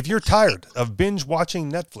 If you're tired of binge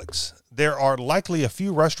watching Netflix, there are likely a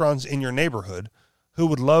few restaurants in your neighborhood who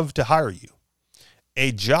would love to hire you.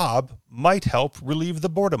 A job might help relieve the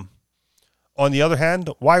boredom. On the other hand,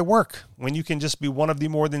 why work when you can just be one of the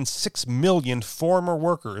more than 6 million former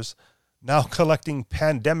workers now collecting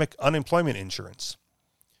pandemic unemployment insurance?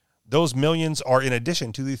 Those millions are in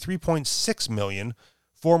addition to the 3.6 million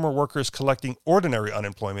former workers collecting ordinary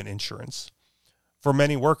unemployment insurance. For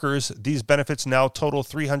many workers, these benefits now total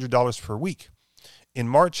 $300 per week. In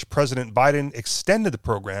March, President Biden extended the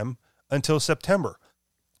program until September.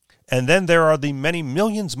 And then there are the many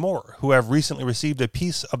millions more who have recently received a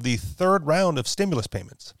piece of the third round of stimulus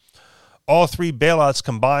payments. All three bailouts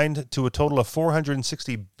combined to a total of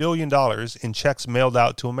 $460 billion in checks mailed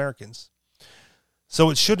out to Americans.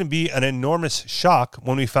 So it shouldn't be an enormous shock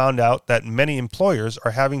when we found out that many employers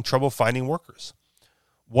are having trouble finding workers.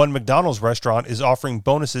 One McDonald's restaurant is offering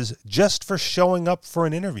bonuses just for showing up for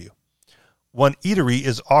an interview. One eatery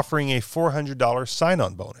is offering a $400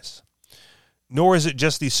 sign-on bonus. Nor is it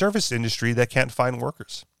just the service industry that can't find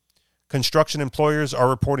workers. Construction employers are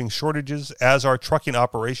reporting shortages, as are trucking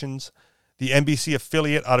operations. The NBC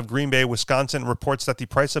affiliate out of Green Bay, Wisconsin, reports that the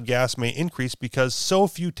price of gas may increase because so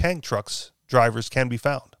few tank trucks drivers can be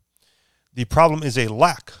found. The problem is a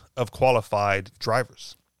lack of qualified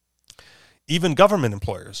drivers. Even government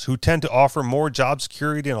employers, who tend to offer more job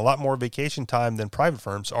security and a lot more vacation time than private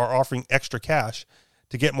firms, are offering extra cash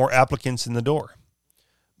to get more applicants in the door.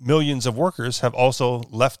 Millions of workers have also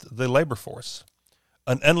left the labor force.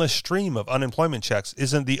 An endless stream of unemployment checks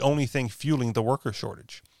isn't the only thing fueling the worker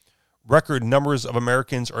shortage. Record numbers of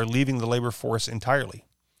Americans are leaving the labor force entirely.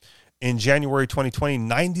 In January 2020,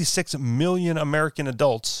 96 million American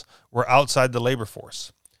adults were outside the labor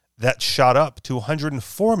force. That shot up to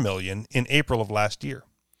 104 million in April of last year.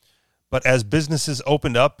 But as businesses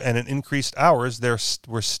opened up and in increased hours, there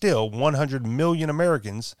were still 100 million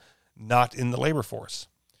Americans not in the labor force.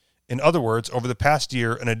 In other words, over the past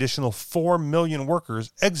year, an additional 4 million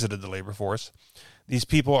workers exited the labor force. These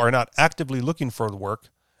people are not actively looking for work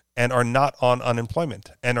and are not on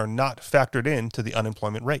unemployment and are not factored into the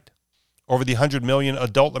unemployment rate. Over the 100 million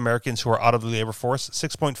adult Americans who are out of the labor force,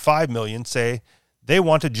 6.5 million say they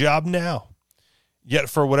want a job now. Yet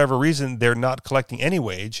for whatever reason, they're not collecting any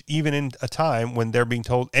wage, even in a time when they're being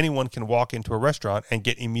told anyone can walk into a restaurant and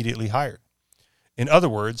get immediately hired. In other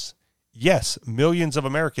words, yes, millions of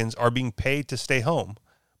Americans are being paid to stay home,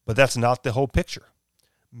 but that's not the whole picture.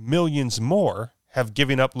 Millions more have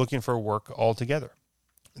given up looking for work altogether.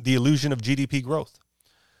 The illusion of GDP growth.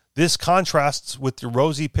 This contrasts with the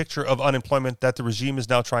rosy picture of unemployment that the regime is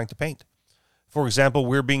now trying to paint. For example,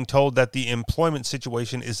 we're being told that the employment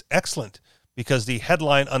situation is excellent because the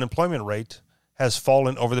headline unemployment rate has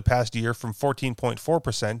fallen over the past year from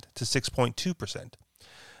 14.4% to 6.2%.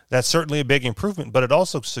 That's certainly a big improvement, but it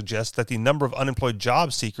also suggests that the number of unemployed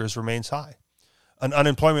job seekers remains high. An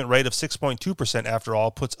unemployment rate of 6.2%, after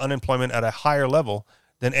all, puts unemployment at a higher level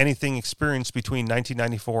than anything experienced between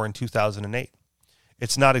 1994 and 2008.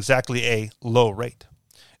 It's not exactly a low rate,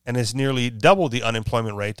 and is nearly double the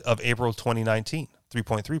unemployment rate of April 2019,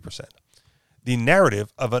 3.3%. The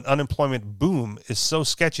narrative of an unemployment boom is so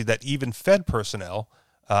sketchy that even Fed personnel,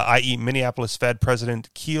 i.e. Minneapolis Fed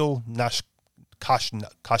President Keel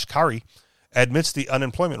Kashkari, admits the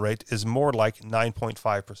unemployment rate is more like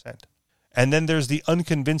 9.5%. And then there's the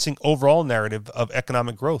unconvincing overall narrative of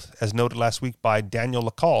economic growth, as noted last week by Daniel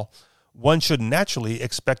Lacalle. One should naturally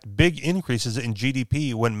expect big increases in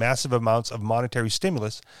GDP when massive amounts of monetary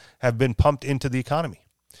stimulus have been pumped into the economy.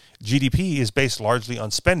 GDP is based largely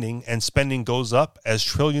on spending, and spending goes up as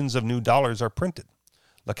trillions of new dollars are printed.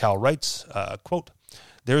 Lacalle writes, quote,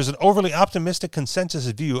 "There is an overly optimistic consensus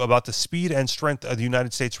view about the speed and strength of the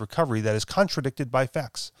United States recovery that is contradicted by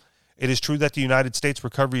facts. It is true that the United States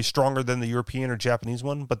recovery is stronger than the European or Japanese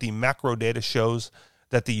one, but the macro data shows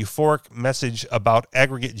that the euphoric message about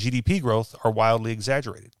aggregate GDP growth are wildly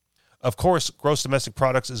exaggerated. Of course, gross domestic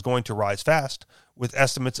products is going to rise fast, with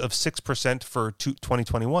estimates of 6% for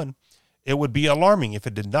 2021. It would be alarming if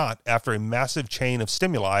it did not, after a massive chain of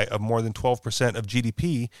stimuli of more than 12% of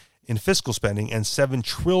GDP in fiscal spending and $7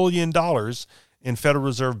 trillion in Federal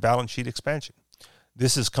Reserve balance sheet expansion.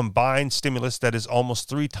 This is combined stimulus that is almost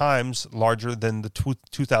 3 times larger than the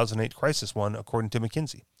 2008 crisis one, according to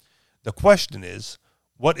McKinsey. The question is,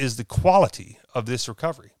 what is the quality of this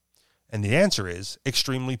recovery? And the answer is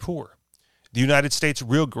extremely poor. The United States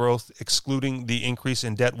real growth, excluding the increase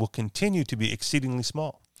in debt, will continue to be exceedingly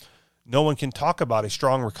small. No one can talk about a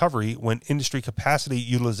strong recovery when industry capacity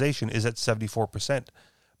utilization is at 74%,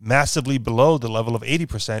 massively below the level of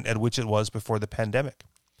 80% at which it was before the pandemic.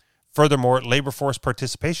 Furthermore, labor force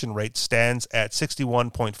participation rate stands at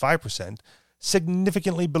 61.5%,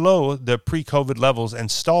 significantly below the pre-COVID levels and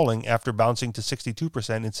stalling after bouncing to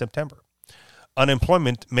 62% in September.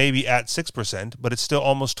 Unemployment may be at 6%, but it's still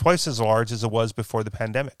almost twice as large as it was before the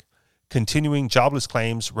pandemic. Continuing jobless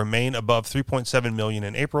claims remain above 3.7 million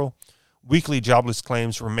in April. Weekly jobless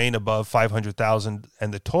claims remain above 500,000,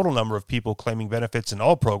 and the total number of people claiming benefits in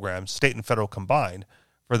all programs, state and federal combined,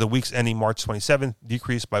 for the weeks ending March 27th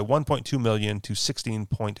decreased by 1.2 million to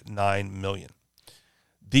 16.9 million.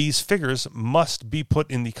 These figures must be put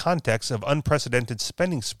in the context of unprecedented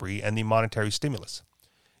spending spree and the monetary stimulus.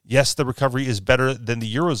 Yes, the recovery is better than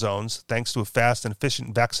the Eurozone's thanks to a fast and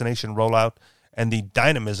efficient vaccination rollout and the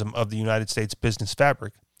dynamism of the United States business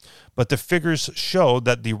fabric, but the figures show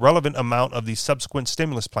that the relevant amount of the subsequent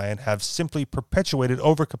stimulus plan have simply perpetuated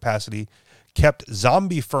overcapacity, kept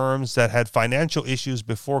zombie firms that had financial issues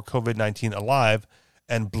before COVID-19 alive,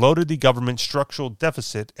 and bloated the government's structural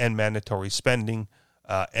deficit and mandatory spending,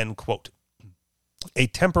 end quote. A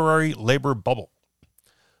temporary labor bubble.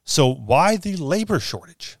 So why the labor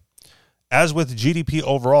shortage? As with GDP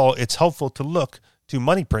overall, it's helpful to look to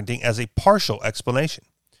money printing as a partial explanation.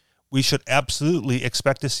 We should absolutely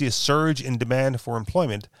expect to see a surge in demand for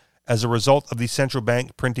employment as a result of the central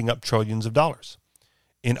bank printing up trillions of dollars.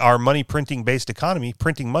 In our money printing based economy,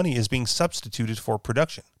 printing money is being substituted for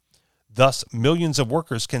production. Thus, millions of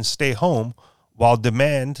workers can stay home while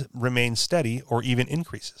demand remains steady or even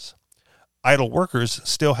increases. Idle workers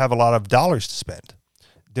still have a lot of dollars to spend.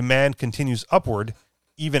 Demand continues upward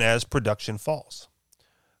even as production falls.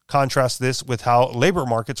 Contrast this with how labor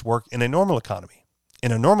markets work in a normal economy.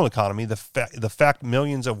 In a normal economy, the fact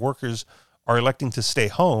millions of workers are electing to stay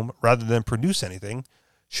home rather than produce anything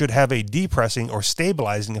should have a depressing or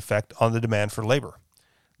stabilizing effect on the demand for labor.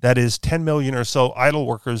 That is, 10 million or so idle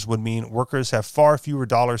workers would mean workers have far fewer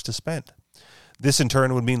dollars to spend. This in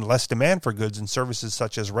turn would mean less demand for goods and services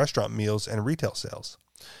such as restaurant meals and retail sales.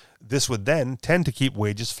 This would then tend to keep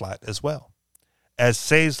wages flat as well. As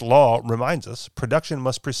Say's law reminds us, production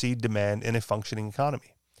must precede demand in a functioning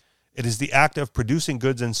economy. It is the act of producing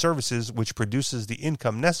goods and services which produces the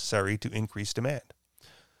income necessary to increase demand.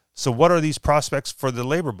 So what are these prospects for the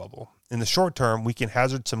labor bubble? In the short term, we can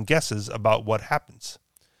hazard some guesses about what happens.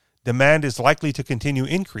 Demand is likely to continue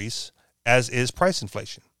increase, as is price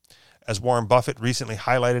inflation. As Warren Buffett recently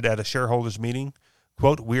highlighted at a shareholders meeting,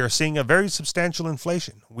 quote, "We are seeing a very substantial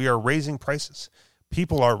inflation. We are raising prices.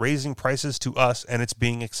 People are raising prices to us, and it's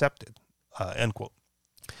being accepted," end quote.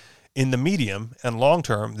 In the medium and long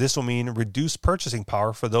term, this will mean reduced purchasing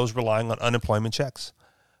power for those relying on unemployment checks.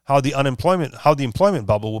 How the employment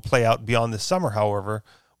bubble will play out beyond this summer, however,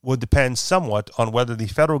 will depend somewhat on whether the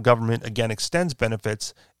federal government again extends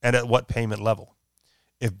benefits and at what payment level.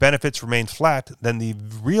 If benefits remain flat, then the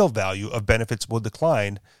real value of benefits will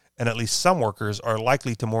decline, and at least some workers are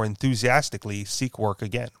likely to more enthusiastically seek work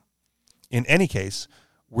again. In any case,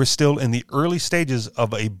 we're still in the early stages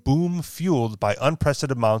of a boom fueled by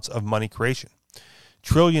unprecedented amounts of money creation.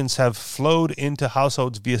 Trillions have flowed into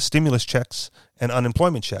households via stimulus checks and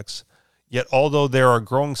unemployment checks. Yet, although there are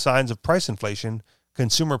growing signs of price inflation,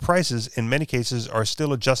 consumer prices in many cases are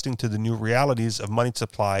still adjusting to the new realities of money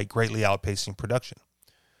supply greatly outpacing production.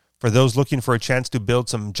 For those looking for a chance to build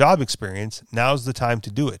some job experience, now's the time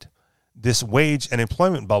to do it. This wage and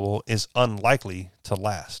employment bubble is unlikely to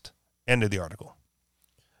last. End of the article.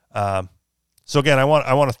 So again, I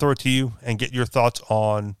want to throw it to you and get your thoughts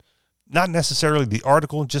on not necessarily the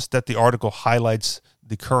article, just that the article highlights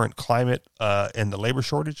the current climate and the labor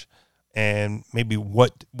shortage, and maybe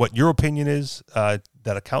what your opinion is that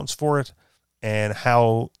accounts for it, and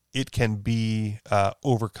how it can be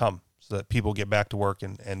overcome so that people get back to work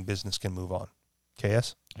and business can move on.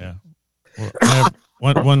 KS? Yeah. Well,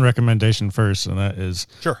 I have one recommendation first, and that is,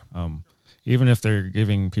 sure. Even if they're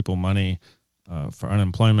giving people money for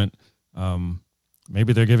unemployment,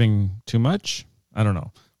 maybe they're giving too much. I don't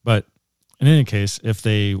know. But in any case, if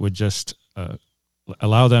they would just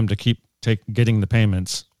allow them to keep getting the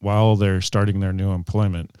payments while they're starting their new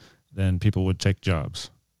employment, then people would take jobs.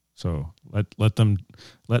 So let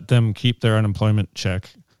them keep their unemployment check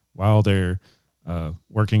while they're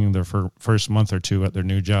working their first month or two at their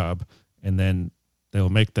new job, and then they'll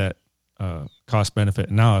make that cost benefit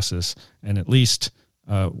analysis, and at least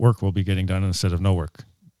work will be getting done instead of no work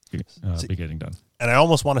be getting done. And I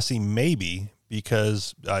almost want to see maybe,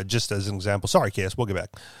 because just as an example, sorry, KS, we'll get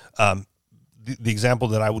back. the example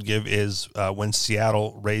that I would give is when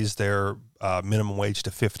Seattle raised their minimum wage to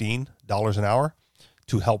 $15 an hour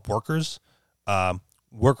to help workers.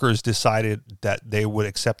 Workers decided that they would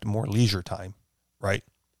accept more leisure time, right?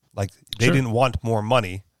 Like they didn't want more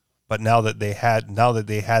money, but now that they had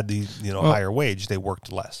the higher wage, they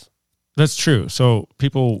worked less. That's true. So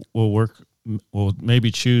people will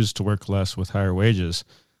maybe choose to work less with higher wages,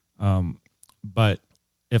 but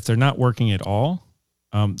if they're not working at all,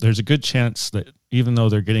 there's a good chance that even though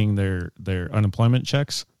they're getting their unemployment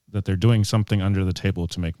checks, that they're doing something under the table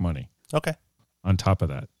to make money. Okay. On top of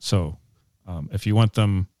that, so if you want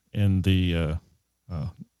them in the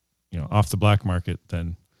off the black market,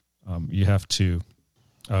 then you have to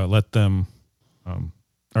let them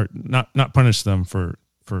or not punish them for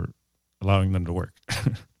allowing them to work.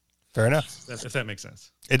 Fair enough. If that makes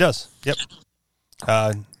sense. It does. Yep.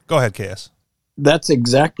 Go ahead, KS. That's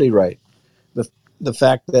exactly right. The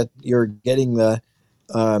fact that you're getting the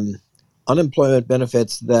unemployment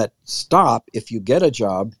benefits that stop if you get a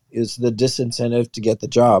job is the disincentive to get the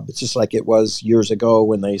job. It's just like it was years ago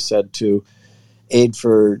when they said to aid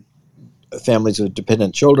for families with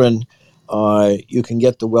dependent children, you can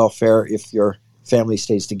get the welfare if your family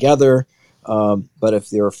stays together. But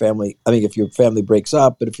if your family breaks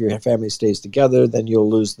up, but if your family stays together, then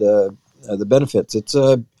you'll lose the benefits. It's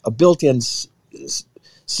a built-in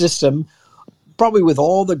system, probably with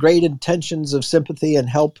all the great intentions of sympathy and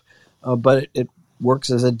help, but it works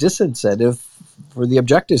as a disincentive for the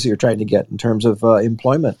objectives you're trying to get in terms of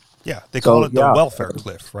employment. Yeah, they call it the welfare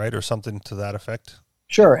cliff, right, or something to that effect.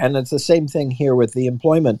 Sure, and it's the same thing here with the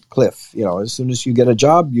employment cliff. As soon as you get a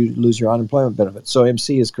job, you lose your unemployment benefits. So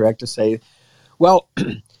MC is correct to say, well,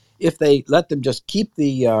 if they let them just keep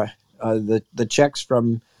the checks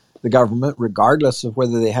from the government, regardless of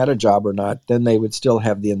whether they had a job or not, then they would still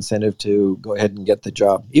have the incentive to go ahead and get the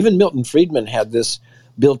job. Even Milton Friedman had this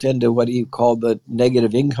built into what he called the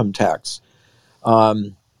negative income tax.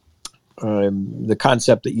 The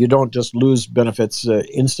concept that you don't just lose benefits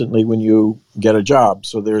instantly when you get a job.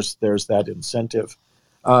 So there's that incentive.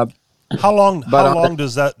 How long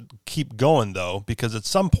does that keep going, though? Because at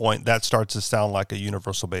some point that starts to sound like a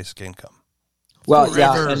universal basic income. Well,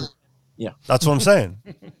 Forever. Yeah. That's what I'm saying.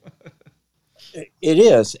 It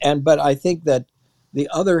is, but I think that the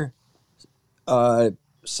other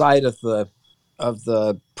side of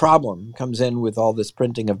the problem comes in with all this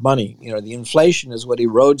printing of money. The inflation is what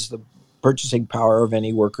erodes the purchasing power of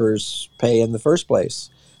any worker's pay in the first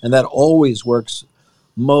place, and that always works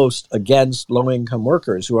most against low-income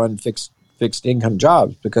workers who are on fixed income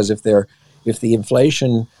jobs, because if the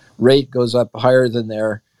inflation rate goes up higher than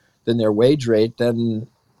their wage rate, then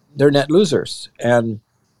they're net losers. And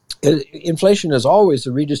inflation is always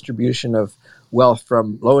a redistribution of wealth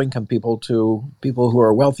from low-income people to people who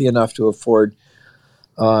are wealthy enough to afford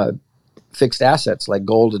fixed assets like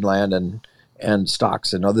gold and land and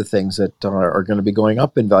stocks and other things that are going to be going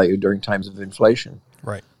up in value during times of inflation.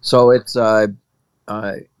 Right. So it's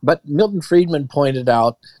but Milton Friedman pointed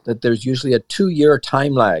out that there's usually a 2-year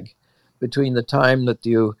time lag between the time that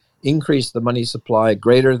you increase the money supply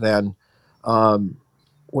greater than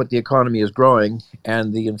what the economy is growing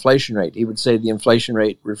and the inflation rate. He would say the inflation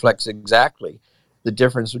rate reflects exactly the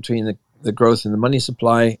difference between the growth in the money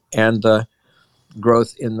supply and the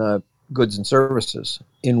growth in the goods and services,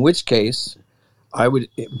 in which case I would,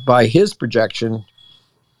 by his projection,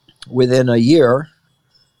 within a year,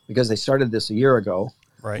 because they started this a year ago,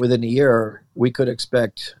 right, within a year, we could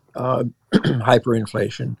expect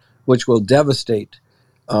hyperinflation, which will devastate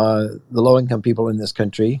the low-income people in this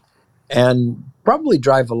country and probably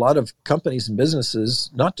drive a lot of companies and businesses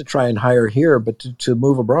not to try and hire here, but to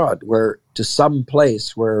move abroad, to some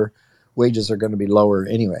place where wages are going to be lower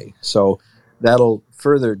anyway. So that'll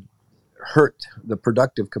further hurt the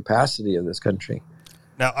productive capacity of this country.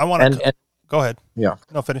 Now, I want to go ahead. Yeah.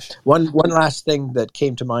 No, finish. One last thing that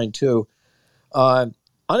came to mind too.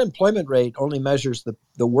 Unemployment rate only measures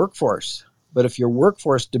the workforce. But if your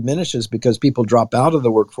workforce diminishes because people drop out of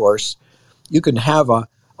the workforce, you can have a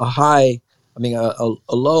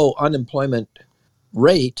low unemployment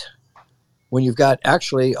rate when you've got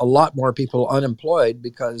actually a lot more people unemployed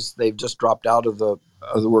because they've just dropped out of the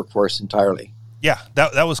workforce entirely. Yeah,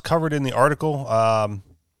 that was covered in the article. I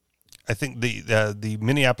think the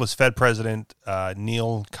Minneapolis Fed president,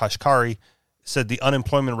 Neil Kashkari, said the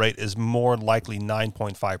unemployment rate is more likely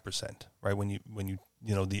 9.5%, right? When you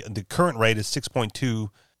the current rate is 6.2,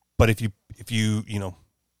 but if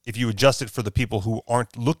you adjust it for the people who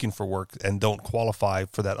aren't looking for work and don't qualify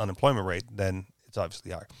for that unemployment rate, then it's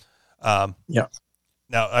obviously higher. Yeah.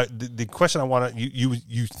 Now, the question I want to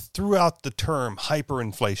you threw out the term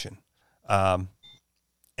hyperinflation.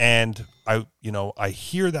 And I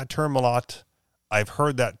hear that term a lot. I've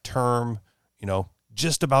heard that term,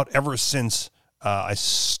 just about ever since I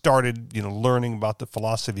started, learning about the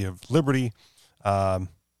philosophy of liberty.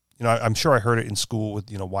 I'm sure I heard it in school with,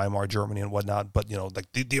 Weimar Germany and whatnot, but,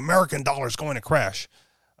 like the American dollar is going to crash.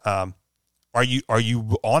 Are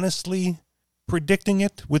you honestly predicting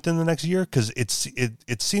it within the next year? Because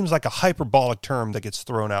it seems like a hyperbolic term that gets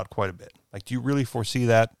thrown out quite a bit. Like, do you really foresee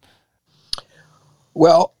that?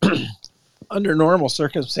 Well, under normal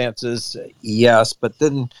circumstances, yes, but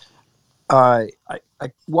then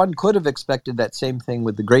one could have expected that same thing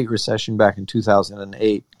with the Great Recession back in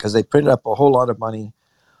 2008, because they printed up a whole lot of money.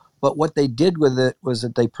 But what they did with it was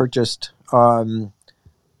that they purchased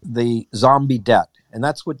the zombie debt. And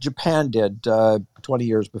that's what Japan did 20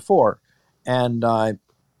 years before. And I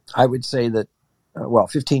would say that,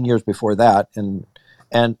 15 years before that. And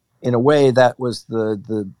in a way, that was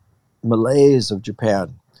the malaise of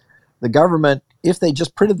Japan. The government, if they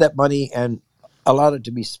just printed that money and allowed it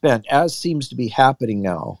to be spent, as seems to be happening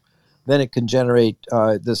now, then it can generate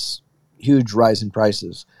this huge rise in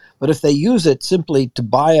prices. But if they use it simply to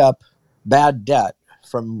buy up bad debt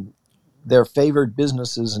from their favored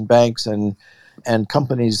businesses and banks and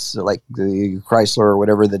companies like the Chrysler or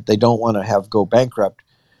whatever that they don't want to have go bankrupt,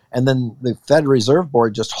 and then the Federal Reserve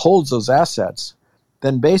Board just holds those assets,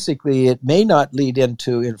 then basically it may not lead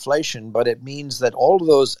into inflation, but it means that all of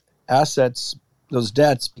those assets, those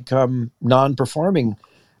debts, become non-performing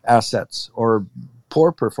assets or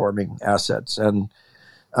poor-performing assets. And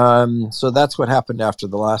so that's what happened after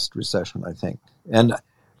the last recession, I think. And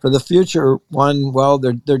for the future one, well,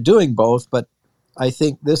 they're doing both, but I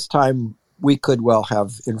think this time we could well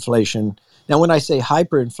have inflation. Now, when I say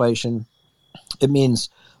hyperinflation, it means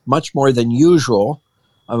much more than usual.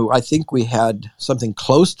 I think we had something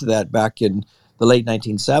close to that back in the late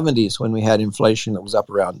 1970s when we had inflation that was up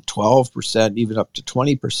around 12%, even up to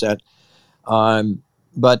 20%.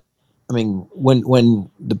 But I mean, when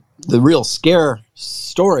the real scare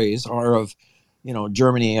stories are of,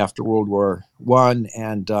 Germany after World War I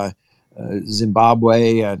and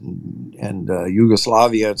Zimbabwe and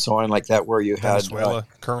Yugoslavia and so on like that, where you had Venezuela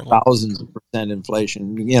currently thousands of percent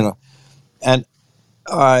inflation, and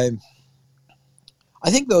I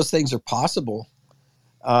think those things are possible.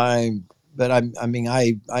 But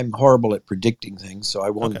I'm horrible at predicting things, so I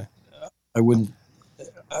won't. Okay. I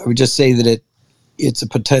would just say that it's a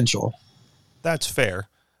potential. That's fair.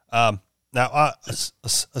 Now,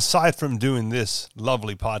 aside from doing this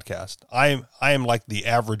lovely podcast, I am like the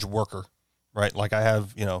average worker, right? Like I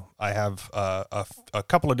have a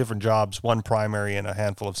couple of different jobs, one primary and a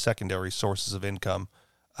handful of secondary sources of income.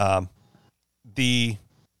 The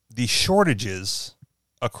shortages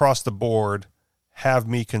across the board have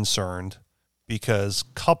me concerned, because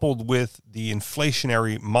coupled with the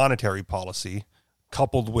inflationary monetary policy,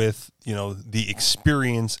 coupled with, the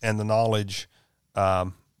experience and the knowledge,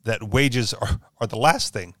 that wages are the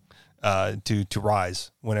last thing to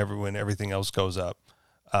rise when everything else goes up.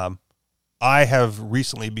 I have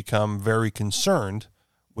recently become very concerned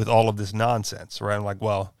with all of this nonsense, right? I'm like,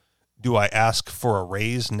 well, do I ask for a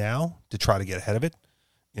raise now to try to get ahead of it?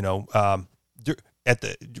 At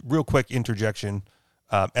the real quick interjection,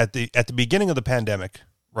 at the beginning of the pandemic,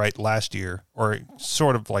 right, last year, or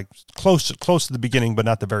sort of like close to the beginning, but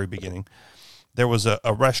not the very beginning, there was a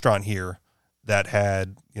restaurant here that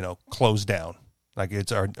had, closed down. Like,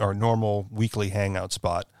 it's our normal weekly hangout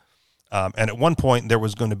spot. And at one point there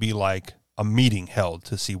was going to be like a meeting held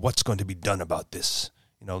to see what's going to be done about this.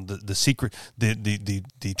 The secret,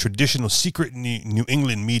 the traditional secret New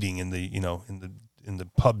England meeting in the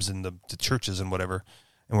pubs and the churches and whatever.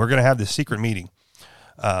 And we're going to have this secret meeting.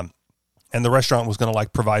 And the restaurant was going to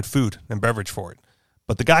like provide food and beverage for it.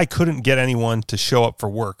 But the guy couldn't get anyone to show up for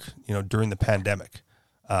work, during the pandemic.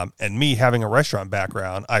 And me having a restaurant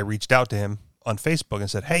background, I reached out to him on Facebook and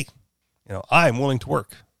said, hey, I'm willing to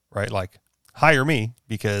work, right? Like, hire me,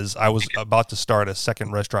 because I was about to start a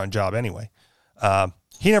second restaurant job anyway.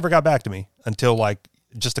 He never got back to me until like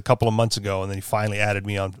just a couple of months ago. And then he finally added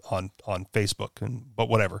me on Facebook, but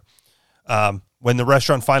whatever. When the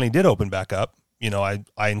restaurant finally did open back up,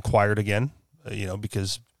 I inquired again,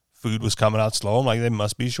 because food was coming out slow. I'm like, they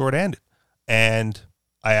must be short-handed. And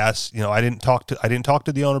I asked, I didn't talk to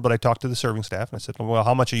the owner, but I talked to the serving staff, and I said, well,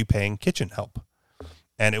 how much are you paying kitchen help?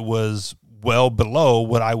 And it was well below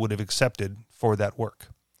what I would have accepted for that work.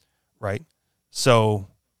 Right. So,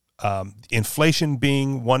 inflation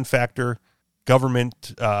being one factor,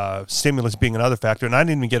 government, stimulus being another factor. And I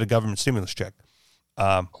didn't even get a government stimulus check.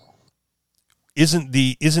 Isn't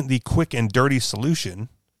the quick and dirty solution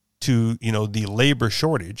to, the labor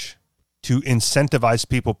shortage to incentivize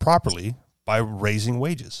people properly by raising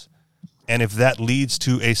wages. And if that leads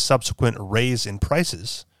to a subsequent raise in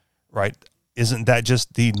prices, right, isn't that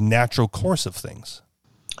just the natural course of things?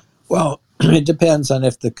 Well, it depends on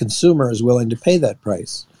if the consumer is willing to pay that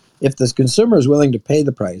price. If the consumer is willing to pay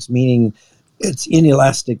the price, meaning it's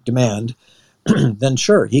inelastic demand, then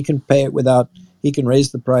sure, he can pay it he can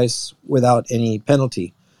raise the price without any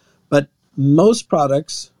penalty. But most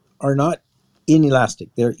products are not inelastic.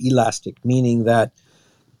 They're elastic, meaning that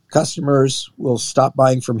customers will stop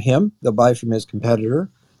buying from him. They'll buy from his competitor.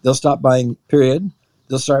 They'll stop buying, period.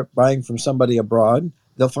 They'll start buying from somebody abroad.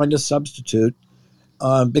 They'll find a substitute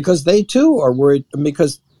because they too are worried,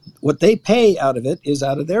 because what they pay out of it is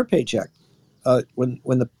out of their paycheck. When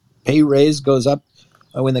the pay raise goes up,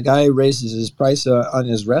 when the guy raises his price on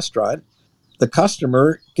his restaurant, the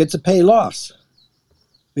customer gets a pay loss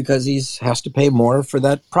because he has to pay more for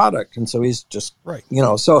that product. And so he's just, right.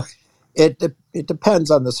 So it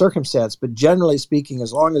depends on the circumstance. But generally speaking,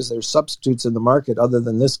 as long as there's substitutes in the market other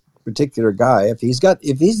than this particular guy, if he's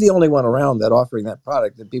the only one around that offering that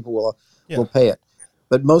product, then people will pay it.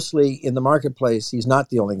 But mostly in the marketplace, he's not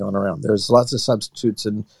the only one around. There's lots of substitutes,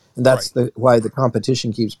 and that's why the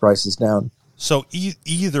competition keeps prices down. So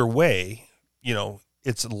either way,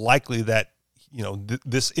 it's likely that,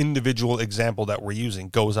 this individual example that we're using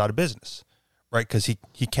goes out of business, right? Because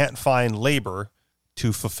he can't find labor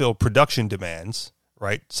to fulfill production demands,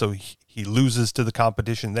 right? So he loses to the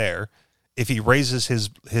competition there. If he raises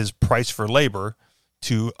his price for labor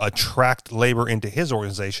to attract labor into his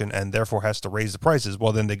organization and therefore has to raise the prices,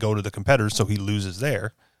 well, then they go to the competitors, so he loses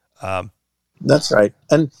there. That's right.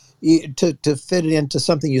 And to fit it into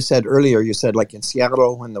something you said earlier, you said like in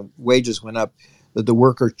Seattle when the wages went up, that the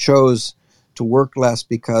worker chose to work less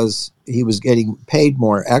because he was getting paid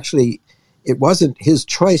more. Actually, it wasn't his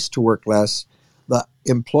choice to work less. The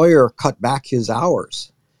employer cut back his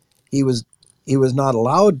hours. He was not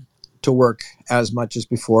allowed to work as much as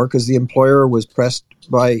before because the employer was pressed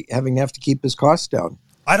by have to keep his costs down.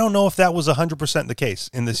 I don't know if that was 100% the case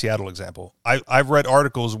in the Seattle example. I've read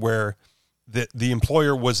articles where the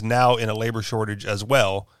employer was now in a labor shortage as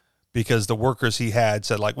well, because the workers he had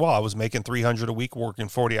said like, well, I was making $300 a week working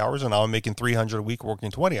 40 hours, and now I'm making $300 a week working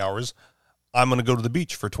 20 hours. I'm going to go to the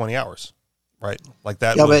beach for 20 hours, right? Like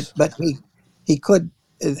that. Yeah, but he could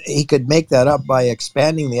make that up by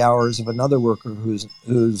expanding the hours of another worker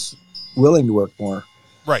who's willing to work more.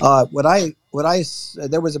 Right.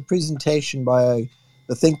 There was a presentation by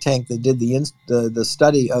the think tank that did the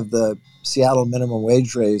study of the Seattle minimum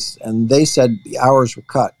wage raise, and they said the hours were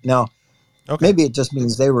cut. Now, maybe it just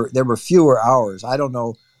means there were fewer hours. I don't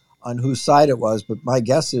know on whose side it was, but my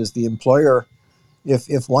guess is the employer,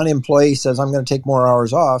 if one employee says I'm going to take more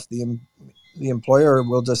hours off, the employer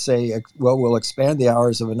will just say, well, we'll expand the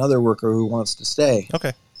hours of another worker who wants to stay.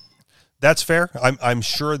 Okay. That's fair. I'm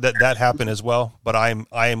sure that happened as well, but I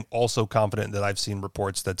am also confident that I've seen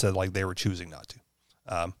reports that said like they were choosing not to.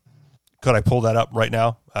 Could I pull that up right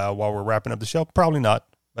now while we're wrapping up the show? Probably not.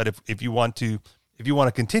 But if you want to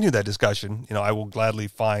continue that discussion, I will gladly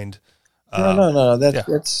find. No. I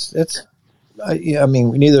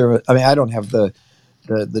don't have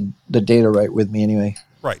the data right with me anyway.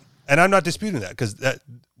 Right, and I'm not disputing that because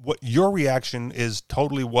what your reaction is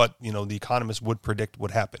totally what the economists would predict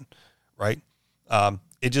would happen. Right.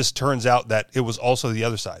 It just turns out that it was also the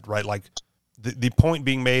other side, right? Like the point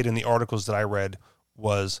being made in the articles that I read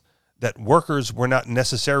was that workers were not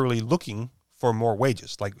necessarily looking for more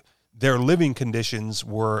wages. Like their living conditions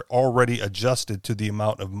were already adjusted to the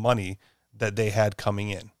amount of money that they had coming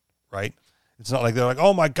in, right? It's not like they're like,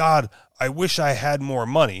 oh my God, I wish I had more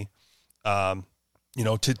money, to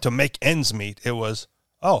make ends meet. It was,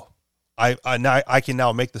 I can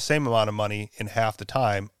now make the same amount of money in half the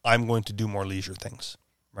time. I'm going to do more leisure things,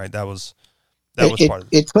 right? That was part of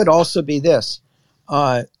it. It could also be this.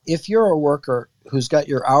 If you're a worker who's got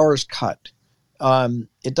your hours cut,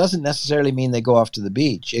 it doesn't necessarily mean they go off to the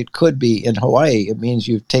beach. It could be in Hawaii. It means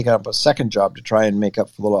you've taken up a second job to try and make up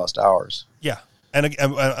for the lost hours. Yeah. And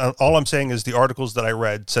all I'm saying is the articles that I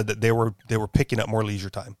read said that they were picking up more leisure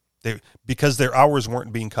time. Because their hours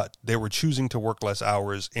weren't being cut. They were choosing to work less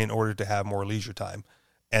hours in order to have more leisure time.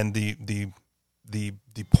 And the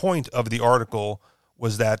point of the article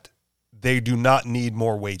was that they do not need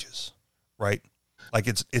more wages, right? Like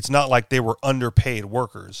it's not like they were underpaid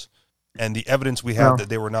workers. And the evidence we have that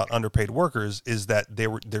they were not underpaid workers is that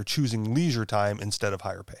they're choosing leisure time instead of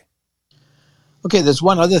higher pay. Okay, there's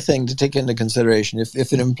one other thing to take into consideration.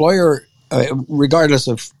 If an employer, regardless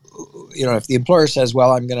of, if the employer says,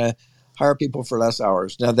 well, I'm going to hire people for less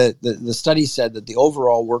hours. Now, the study said that the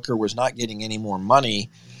overall worker was not getting any more money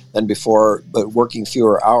than before, but working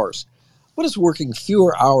fewer hours. What is working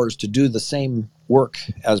fewer hours to do the same work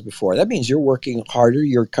as before? That means you're working harder.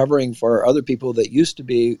 You're covering for other people that used to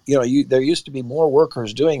be, there used to be more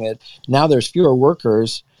workers doing it. Now there's fewer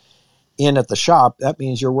workers in at the shop. That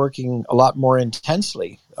means you're working a lot more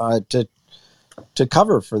intensely to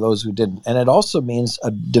cover for those who didn't. And it also means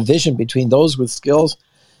a division between those with skills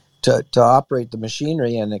to operate the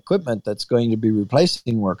machinery and equipment that's going to be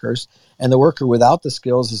replacing workers, and the worker without the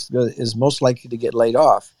skills is most likely to get laid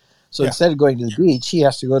off. So instead of going to the beach, he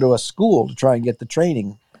has to go to a school to try and get the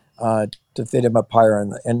training to fit him up higher,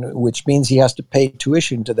 and which means he has to pay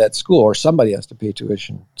tuition to that school, or somebody has to pay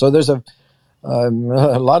tuition. So there's a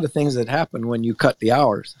lot of things that happen when you cut the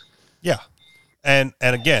hours. Yeah. And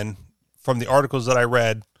again, from the articles that I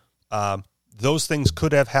read, those things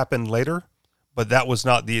could have happened later, but that was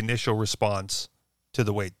not the initial response to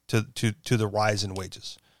the to the rise in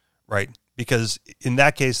wages, right? Because in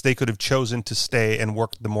that case, they could have chosen to stay and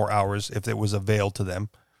work the more hours if it was availed to them,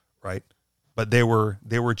 right? But they were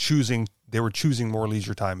choosing more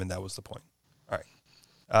leisure time, and that was the point. All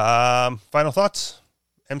right. Final thoughts,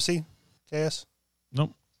 MC, JS?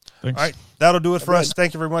 Nope. Thanks. All right, that'll do it for us.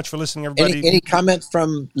 Thank you very much for listening, everybody. Any comment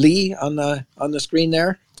from Lee on the screen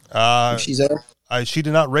there? If she's there. She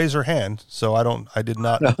did not raise her hand, so I did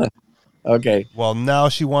not. Okay. Well, now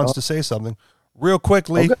she wants to say something. Real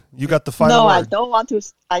quickly, you got the final word. I don't want to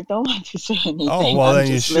say anything. Oh, well, then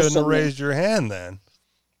you just shouldn't have listening. raised your hand then.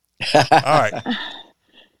 All right.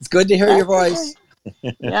 It's good to hear your voice.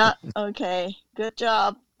 Yeah, okay. Good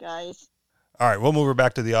job, guys. All right, we'll move her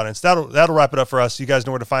back to the audience. That'll wrap it up for us. You guys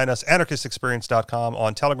know where to find us. AnarchistExperience.com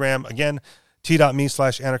on Telegram. Again,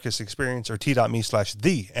 t.me/AnarchistExperience or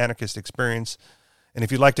t.me/The Anarchist Experience. And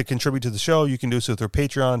if you'd like to contribute to the show, you can do so through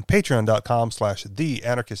Patreon, patreon.com/The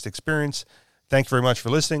Anarchist Experience. Thank you very much for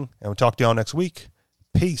listening, and we'll talk to y'all next week.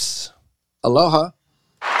 Peace. Aloha.